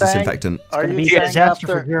are you toilet saying- disinfectant. Are Gonna you be a saying disaster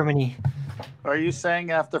for after? Germany. Are you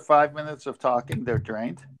saying after 5 minutes of talking they're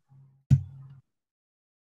drained?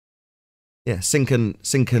 Yeah, sink and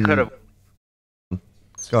Could've.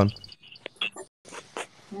 Go on.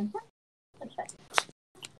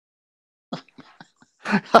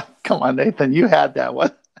 Come on, Nathan, you had that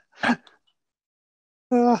one.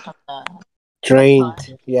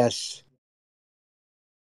 Drained, yes.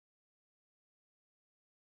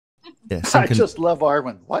 Yeah, I sink and just love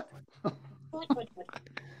Arwen. What?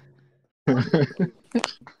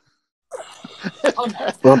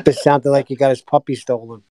 Rumpus sounded like he got his puppy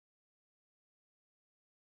stolen.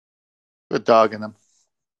 Good dog in him.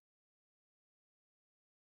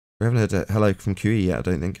 we haven't heard a hello from QE yet, I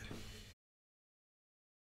don't think.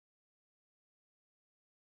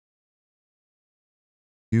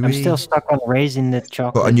 I'm still stuck on raising the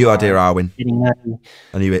chocolate. Got a new bar. idea, Arwin. Getting nutty.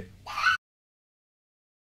 I knew it.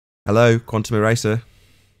 Hello, Quantum Eraser.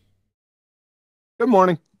 Good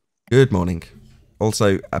morning. Good morning.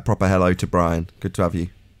 Also, a proper hello to Brian. Good to have you.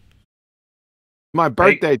 My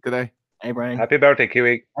birthday today. Hey, Brian. Happy birthday,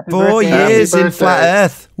 Kiwi. Happy 4 birthday. years Happy in Flat birthday.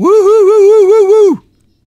 Earth. Woo woo woo woo woo woo.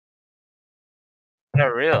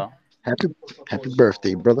 They're real. Happy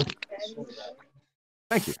birthday, brother.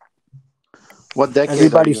 Thank you. What decade?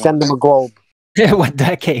 Everybody are you send him a globe. What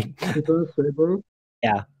decade?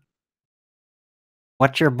 Yeah.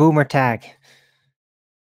 What's your boomer tag?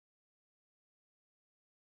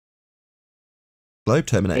 Globe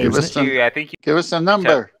Terminator, Give isn't us it? some- Kiwi, I think Give us a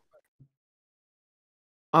number.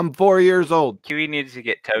 I'm 4 years old. Kiwi needs to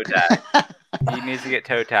get toe tagged. He needs to get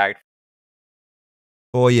toe tagged.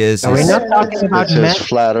 4 years So we're is... not talking about It's his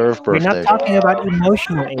flat Earth We're birthday. not talking about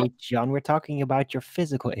emotional age, John. We're talking about your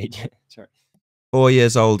physical age. Sorry. 4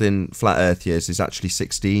 years old in Flat Earth years is actually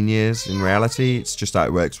 16 years in reality. It's just how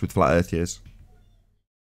it works with Flat Earth years.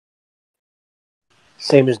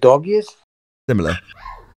 Same as dog years? Similar.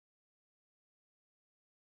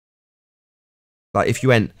 Like if you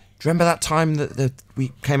went, do you remember that time that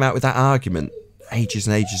we came out with that argument ages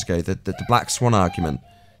and ages ago, the Black Swan argument?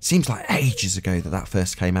 Seems like ages ago that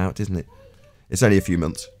first came out, doesn't it? It's only a few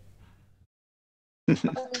months.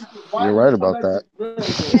 You're right about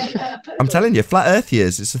that. I'm telling you, Flat Earth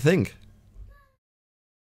years, it's a thing.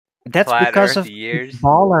 That's Flat because Earth of years.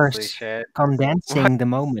 ballers Holy shit. condensing the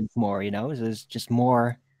moment more, you know? There's just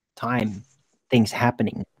more time, things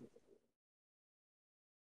happening.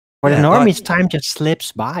 For the Yeah, normies, time just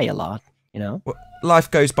slips by a lot, you know? Well,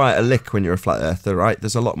 life goes by at a lick when you're a Flat Earther, right?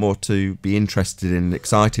 There's a lot more to be interested in and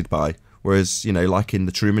excited by. Whereas, you know, like in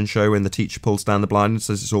the Truman Show when the teacher pulls down the blind and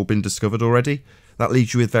says it's all been discovered already, that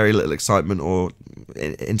leaves you with very little excitement or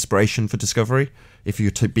inspiration for discovery if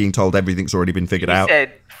you're being told everything's already been figured You out.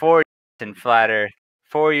 said 4 years in Flat Earth.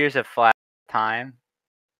 4 years of flat time.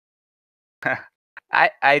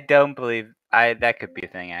 I don't believe that could be a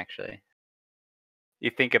thing, actually.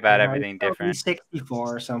 You think about everything It's probably different.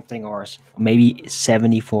 64 or something, or maybe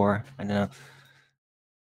 74. I don't know.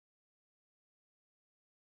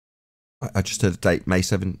 I just heard a date, May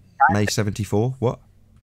 74. What?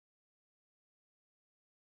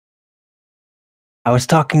 I was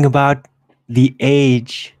talking about the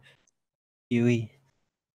age, Huey.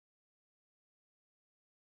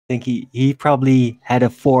 I think he probably had a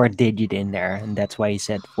 4-digit in there, and that's why he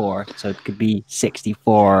said 4. So it could be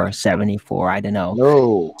 64 or 74. I don't know.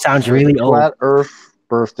 No. Sounds really old. Flat Earth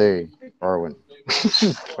birthday, Arwen.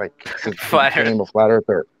 Like Flat the name of Flat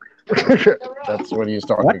Earther. That's what he's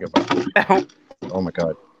talking about. Oh my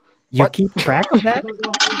god. You keep track of that?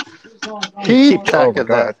 Keep track of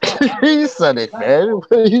that. He said it, man.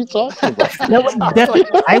 What are you talking about? No,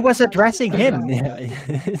 I was addressing him.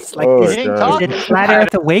 It's like, Oh, is God. it Flat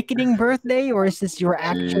Earth Awakening birthday, or is this your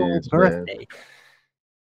actual Jeez, birthday?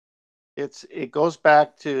 It goes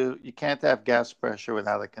back to you can't have gas pressure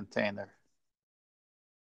without a container.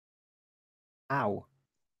 How?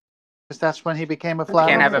 Because that's when he became a flat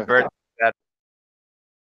Can't have a earther. birthday.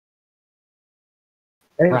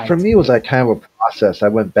 And Right. for me, it was like kind of a process. I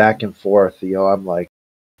went back and forth. You know, I'm like,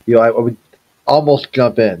 you know, I would almost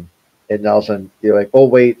jump in, and all of a sudden you're like, oh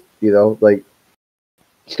wait, you know, like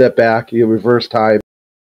step back, you reverse time.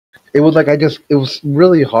 It was like it was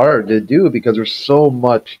really hard to do because there's so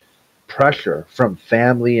much pressure from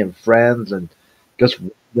family and friends and just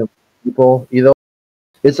random people. You know,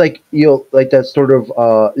 it's like, you know, like that sort of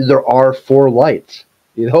there are 4 lights.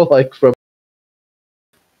 You know, like from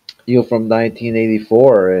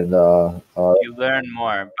 1984 and You learn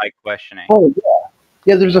more by questioning. oh yeah,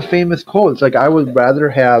 Yeah, there's a famous quote. It's like, I would rather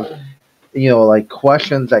have, like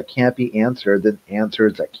questions that can't be answered than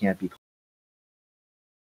answers that can't be.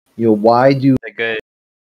 Why do The good.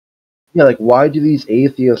 Yeah, like why do these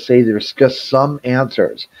atheists say there's just some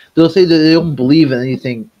answers? They'll say that they don't believe in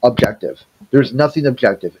anything objective. There's nothing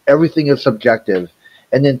objective. Everything is subjective,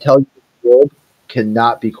 and then tell you the world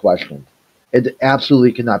cannot be questioned. It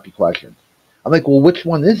absolutely cannot be questioned. I'm like, well, which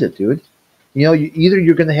one is it, dude? Either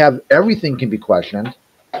you're going to have everything can be questioned,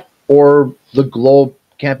 or the globe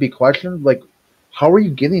can't be questioned. Like, how are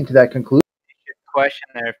you getting to that conclusion? Question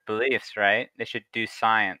their beliefs, right? They should do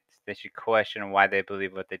science. They should question why they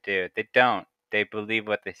believe what they do. They don't. They believe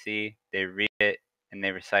what they see, they read it, and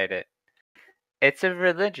they recite it. It's a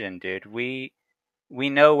religion, dude. We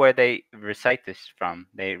know where they recite this from.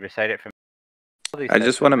 They recite it from all these I types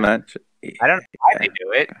just of want to things. mention. I don't know why they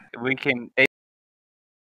do it. We can.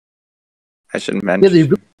 I should Yeah, they mention. really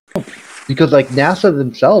don't. Because like NASA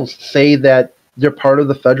themselves say that they're part of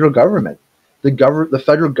the federal government. The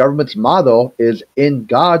federal government's motto is "In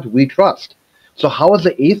God We Trust." So how is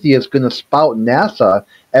the atheist going to spout NASA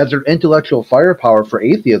as their intellectual firepower for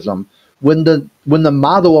atheism when the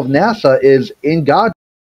motto of NASA is "In God"?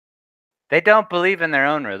 They don't believe in their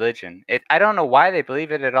own religion. I don't know why they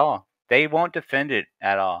believe it at all. They won't defend it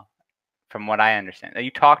at all, from what I understand.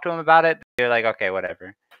 You talk to them about it, they're like, okay,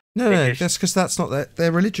 whatever. No, that's because that's not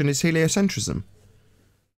their religion. Is heliocentrism.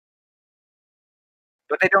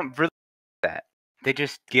 But they don't really do that. They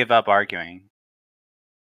just give up arguing.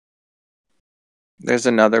 There's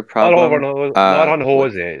another Not problem. not on with-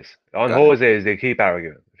 Jose's. On Go ahead. Jose's, they keep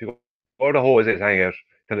arguing. If you go to Jose's hangout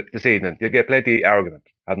this evening, you'll get plenty of argument.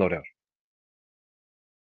 I've no doubt.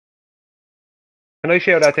 Can I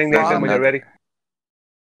share that thing, There's Nathan, when you're another- ready?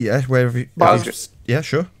 Yeah, wherever. Yeah,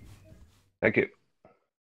 sure. Thank you.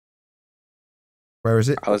 Where is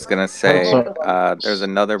it? I was gonna say there's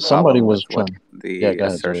another Somebody problem was with what trying. the Yeah, go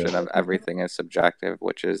ahead, assertion Julia. of everything is subjective,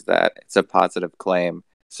 which is that it's a positive claim.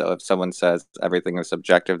 So if someone says everything is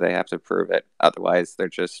subjective, they have to prove it. Otherwise, they're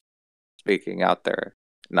just speaking out their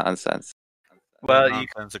nonsense. Well, you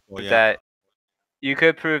could prove that. You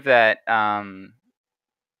could prove that time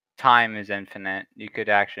is infinite. You could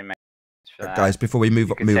actually make for that. Guys, before we move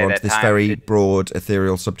You could on say to that this time very should- broad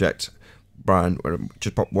ethereal subject, Brian,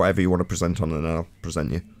 just pop whatever you want to present on, and I'll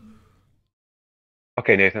present you.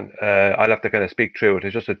 Okay, Nathan. I'll have to kind of speak through it.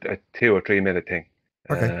 It's just a 2 or 3 minute thing.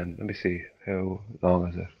 Okay. Let me see. How long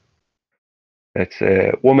is it? It's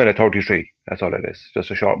 1 minute 33. That's all it is. Just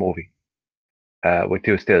a short movie with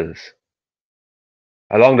 2 stills.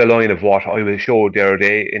 Along the line of what I was showed the other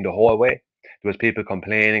day in the hallway, there was people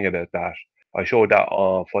complaining about that. I showed that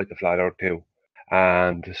on Fight the Flat Earth too,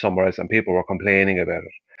 and somewhere else, and people were complaining about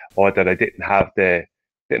it, or that I didn't have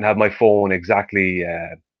my phone exactly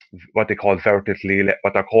what they're calling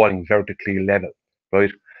vertically level,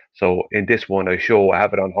 right? So in this one, I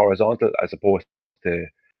have it on horizontal as opposed to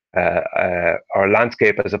or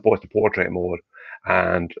landscape as opposed to portrait mode,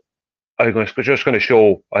 and I'm just going to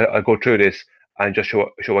show. I go through this and just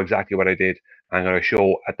show exactly what I did. I'm going to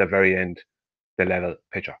show at the very end the level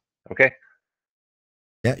picture. Okay.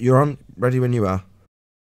 Yeah, you're on. Ready when you are.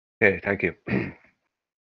 Okay. Thank you.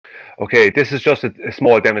 Okay, this is just a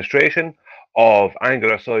small demonstration of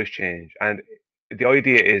angular size change, and the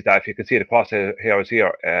idea is that if you can see the crosshairs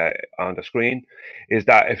here on the screen, is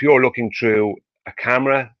that if you're looking through a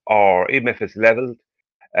camera or even if it's leveled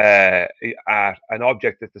at an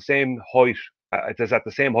object that's the same height, it is at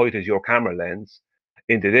the same height as your camera lens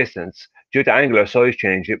in the distance, due to angular size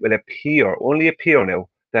change, it will only appear now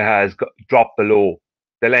that has dropped below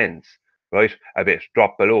the lens, right? A bit,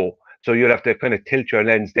 dropped below. So you'll have to kind of tilt your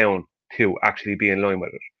lens down to actually be in line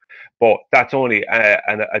with it. But that's only a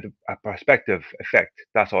perspective effect.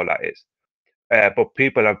 That's all that is. But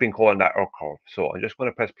people have been calling that Earth curve. So I'm just going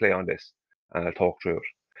to press play on this and I'll talk through it.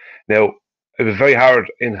 Now, it was very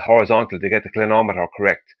hard in horizontal to get the clinometer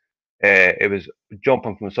correct. It was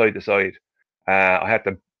jumping from side to side. I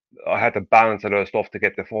had to balance a lot of stuff to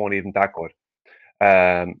get the phone even that good.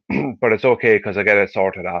 But it's okay because I get it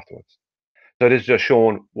sorted afterwards. So this is just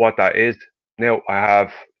showing what that is. Now I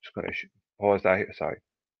have just going to pause that here. Sorry.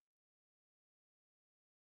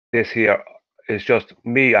 This here is just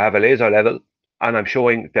me. I have a laser level, and I'm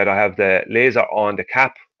showing that I have the laser on the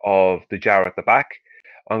cap of the jar at the back.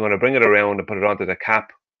 I'm going to bring it around and put it onto the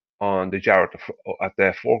cap on the jar at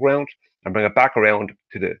the foreground, and bring it back around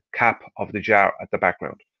to the cap of the jar at the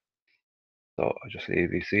background. So I'll just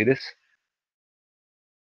leave you see this.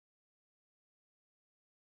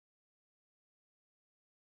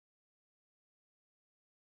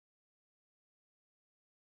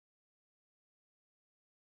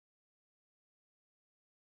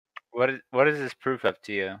 What is this proof of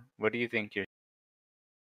to you? What do you think you're?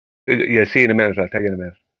 You'll see in a minute. I'll tell you in a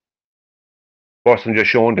minute. First, I'm just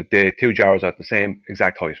showing that the two jars are at the same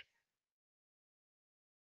exact height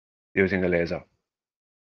using a laser.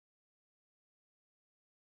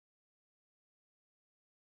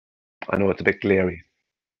 I know it's a bit glary.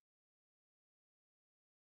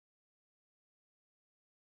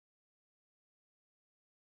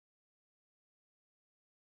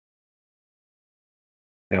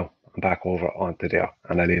 Now, I'm back over onto there,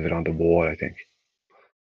 and I leave it on the wall, I think.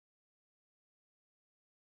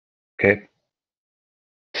 Okay.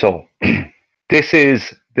 So,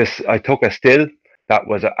 this. I took a still that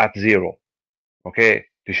was at 0, okay,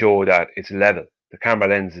 to show that it's level. The camera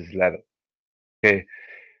lens is level. Okay.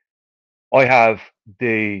 I have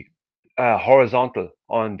the horizontal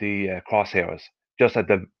on the crosshairs just at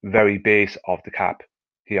the very base of the cap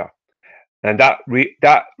here, and that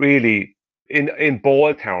really, in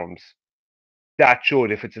ball terms, that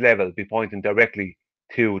should, if it's level, be pointing directly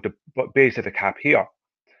to the base of the cap here.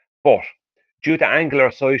 But due to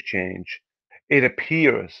angular size change, it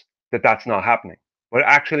appears that that's not happening. What it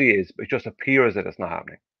actually is, it just appears that it's not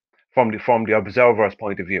happening from the observer's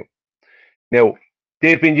point of view. Now,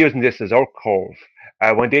 they've been using this as our curve.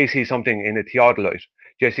 When they see something in a theodolite,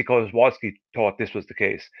 Jesse Kozłowski thought this was the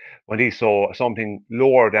case. When he saw something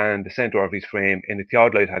lower than the center of his frame in a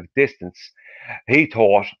theodolite at a distance, he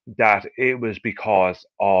thought that it was because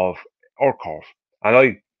of our curve.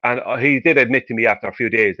 And he did admit to me after a few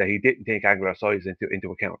days that he didn't take angular size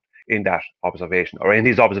into account in that observation, or in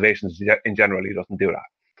his observations in general. He doesn't do that.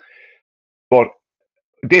 But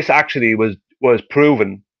this actually was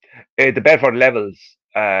proven. The Bedford Levels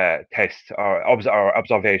test, or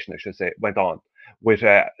observation, I should say, went on with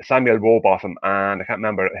Samuel Rowbotham, and I can't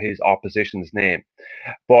remember his opposition's name.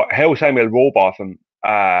 But how Samuel Rowbotham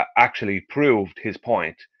actually proved his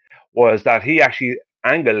point was that he actually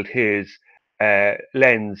angled his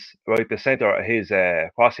lens, right, the center of his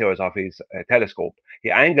crosshairs of his telescope. He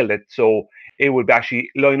angled it so it would actually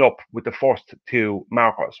line up with the first two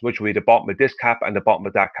markers, which would be the bottom of this cap and the bottom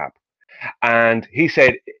of that cap. And he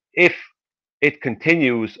said if it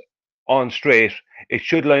continues on straight, it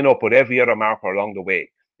should line up with every other marker along the way.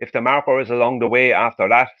 If the marker is along the way after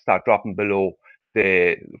that start dropping below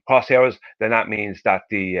the crosshairs, then that means that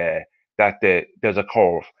there's a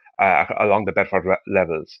curve along the Bedford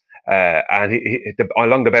Levels, and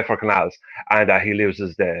along the Bedford canals, and he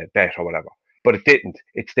loses the bet or whatever. But it didn't.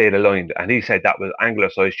 It stayed aligned, and he said that was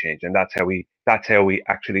angular size change, and that's how we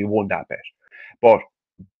actually won that bet. But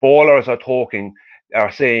ballers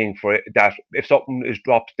are saying for it that if something is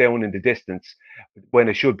dropped down in the distance when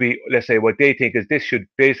it should be, let's say, what they think is this should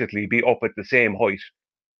basically be up at the same height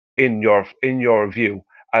in your view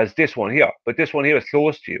as this one here, but this one here is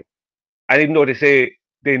close to you. And even though they say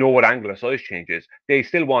they know what angular size change is, they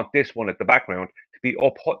still want this one at the background to be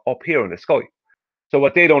up here in the sky. So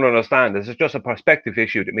what they don't understand is it's just a perspective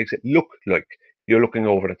issue that makes it look like you're looking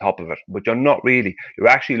over the top of it, but you're not really. You're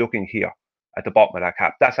actually looking here at the bottom of that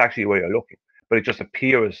cap. That's actually where you're looking, but it just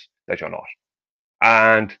appears that you're not.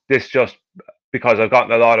 And this just because I've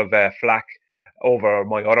gotten a lot of flack over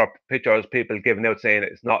my other pictures, people giving out saying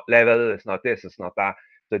it's not level, it's not this, it's not that.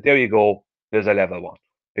 So there you go. There's a level one.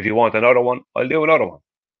 If you want another one, I'll do another one.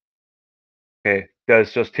 Okay,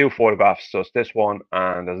 there's just two photographs, just this one,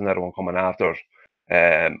 and there's another one coming after.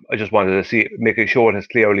 I just wanted to making sure it as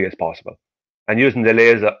clearly as possible. And using the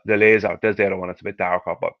laser, there's the other one. It's a bit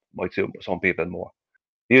darker, but might suit some people more.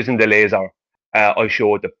 Using the laser, I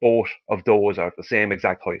showed that both of those are the same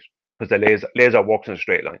exact height because the laser works in a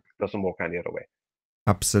straight line. It doesn't work any other way.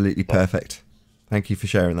 Absolutely perfect. Thank you for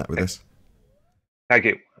sharing that with us. Thank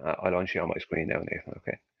you. I'll unshare my screen now, Nathan.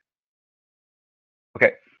 Okay.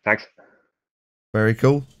 Okay. Thanks. Very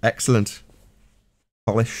cool. Excellent.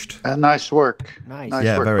 Polished. And nice work. Nice. Nice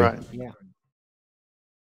Yeah, work, very. Brian. Yeah.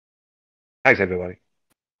 Thanks, everybody.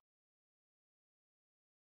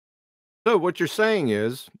 So what you're saying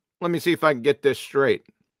is, let me see if I can get this straight.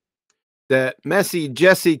 That messy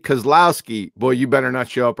Jesse Kozlowski, boy, you better not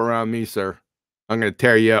show up around me, sir. I'm going to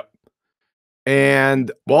tear you up.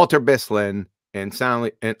 And Walter Bislin and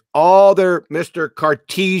Soundly and all their Mr.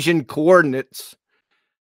 Cartesian coordinates,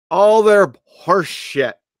 all their horse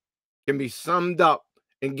shit can be summed up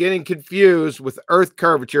in getting confused with Earth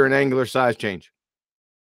curvature and angular size change.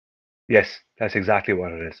 Yes, that's exactly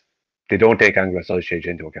what it is. They don't take angular size change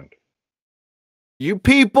into account. You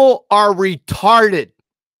people are retarded.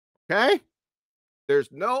 Okay?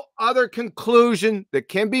 There's no other conclusion that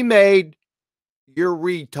can be made. You're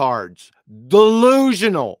retards.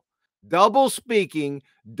 Delusional. Double speaking,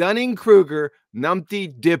 Dunning-Kruger,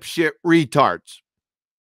 numpty dipshit retards.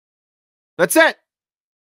 That's it.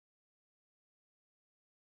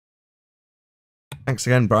 Thanks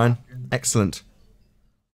again, Brian. Excellent.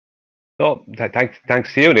 So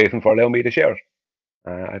thanks to you, Nathan, for allowing me to share.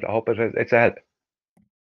 I hope it's a help.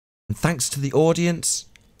 And thanks to the audience,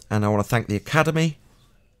 and I want to thank the Academy.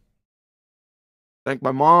 Thank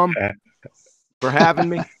my mom for having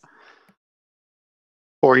me.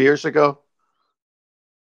 4 years ago.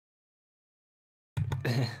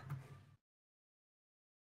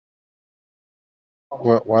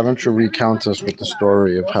 Well, why don't you recount us with the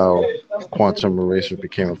story of how quantum eraser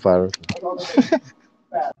became a flat earther?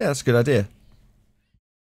 Yeah, that's a good idea.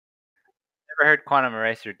 Never heard quantum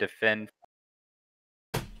eraser defend.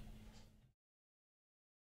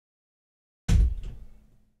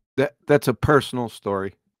 That's a personal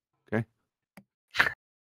story. Okay.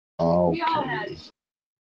 Okay.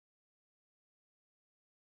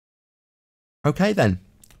 Okay then.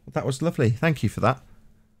 Well, that was lovely. Thank you for that.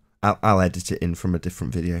 I'll edit it in from a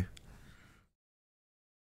different video.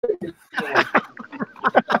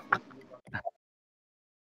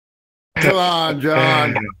 Come on,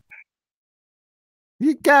 John.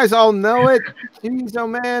 You guys all know it. Jeez, oh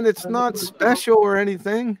man, it's not special or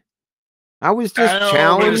anything. I was just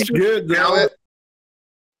challenged. Good, though.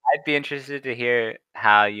 I'd be interested to hear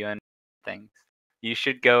how you understand things. You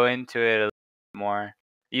should go into it a little more.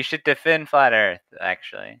 You should defend flat Earth,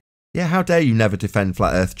 actually. Yeah, how dare you never defend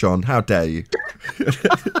flat Earth, John? How dare you?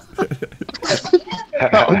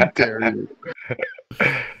 How dare you?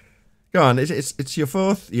 Go on, it's your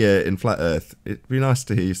 4th year in flat Earth. It'd be nice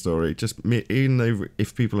to hear your story. Just me, even though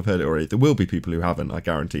if people have heard it already, there will be people who haven't. I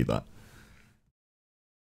guarantee that.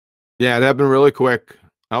 Yeah, it happened really quick.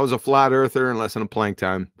 I was a flat earther in less than a plank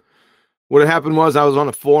time. What had happened was I was on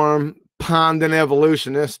a forum, ponding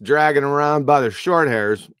evolutionists, dragging around by their short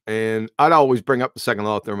hairs, and I'd always bring up the second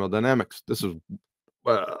law of thermodynamics. This was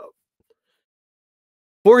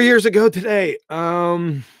 4 years ago today.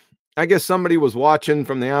 I guess somebody was watching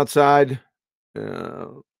from the outside,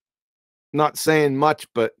 not saying much,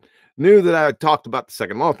 but knew that I talked about the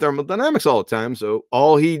second law of thermodynamics all the time. So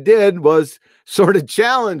all he did was sort of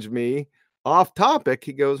challenge me off topic.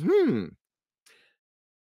 He goes,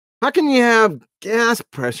 how can you have gas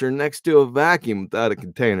pressure next to a vacuum without a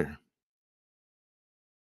container?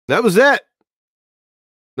 That was it.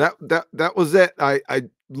 That was it. I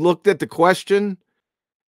looked at the question,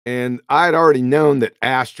 and I'd already known that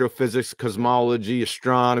astrophysics, cosmology,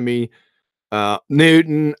 astronomy,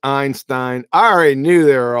 Newton, Einstein, I already knew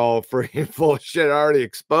they were all freaking full of shit. I already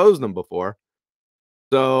exposed them before.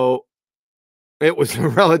 So it was a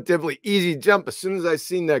relatively easy jump. As soon as I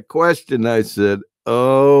seen that question, I said,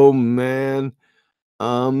 oh man,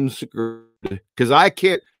 I'm screwed. Because I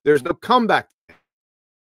can't, there's no comeback.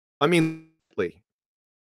 I mean,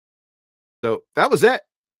 so that was it.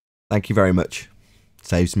 Thank you very much.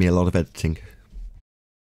 Saves me a lot of editing.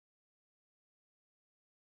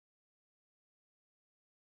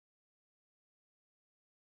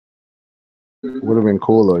 Would have been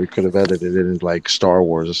cool though. You could have edited it in like Star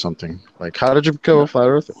Wars or something. Like, how did you become a flat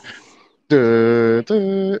earther? And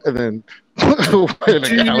then in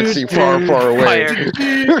a galaxy far, far away.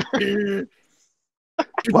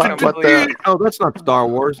 Oh, that's not Star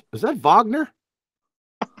Wars. Is that Wagner?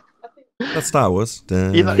 That's Star Wars.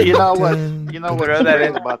 You know what? You know what's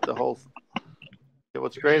great about the whole.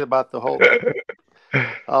 What's great about the whole.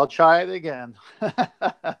 I'll try it again.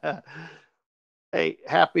 Hey,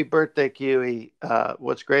 happy birthday, Kiwi.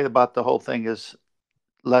 What's great about the whole thing is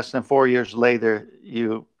less than 4 years later,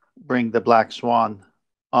 you bring the Black Swan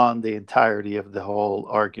on the entirety of the whole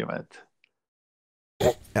argument.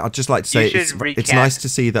 I'd just like to say it's nice to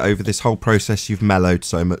see that over this whole process you've mellowed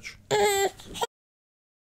so much.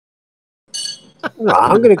 No,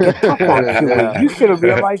 I'm going to get tough on you. You should have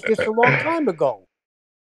realized this a long time ago.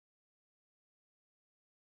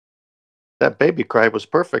 That baby cry was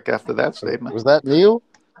perfect after that statement. Was that Neil?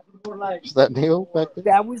 Was that Neil back then?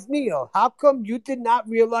 That was Neil. How come you did not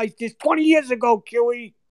realize this 20 years ago,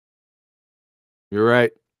 Kiwi? You're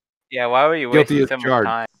right. Yeah, why were you wasting so much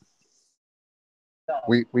time?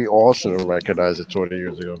 We all should have recognized it 20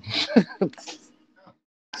 years ago.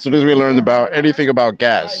 As soon as we learned about anything about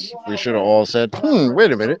gas, we should have all said,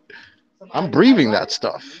 wait a minute. I'm breathing that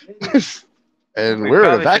stuff. And we're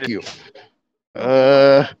in a vacuum.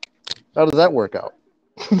 How does that work out?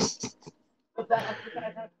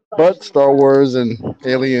 But Star Wars and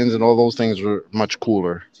aliens and all those things were much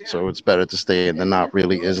cooler. So it's better to stay in the not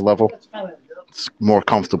really is level. It's more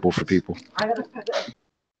comfortable for people.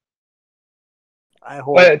 I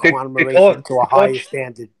hold quantum erasure to a higher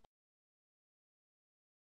standard.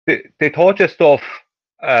 They taught you stuff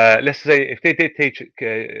let's say if they did teach,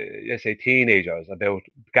 let's say teenagers about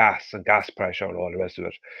gas and gas pressure and all the rest of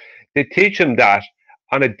it, they teach them that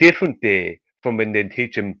on a different day from when they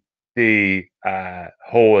teach them the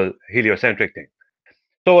whole heliocentric thing.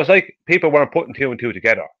 So it's like people weren't putting two and two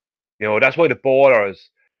together. You know, that's why the ballers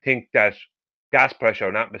think that gas pressure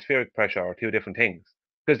and atmospheric pressure are two different things,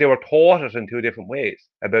 because they were taught it in two different ways.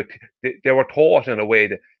 They were taught in a way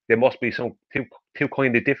that there must be some two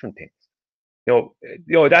kind of different things. You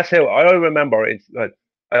know, that's how I remember.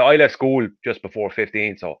 I left school just before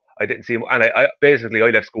 15, so I didn't see him. And I basically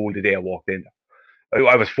left school the day I walked in there.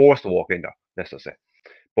 I was forced to walk in there, let's just say.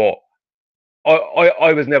 But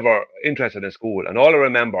I was never interested in school, and all I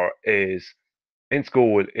remember is in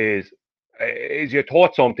school is you're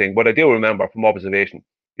taught something. But I do remember from observation,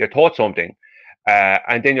 you're taught something,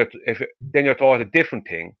 and then you're taught a different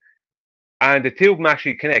thing, and the two of them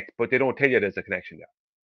actually connect, but they don't tell you there's a connection there.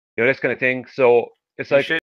 You know, this kind of thing. So it's like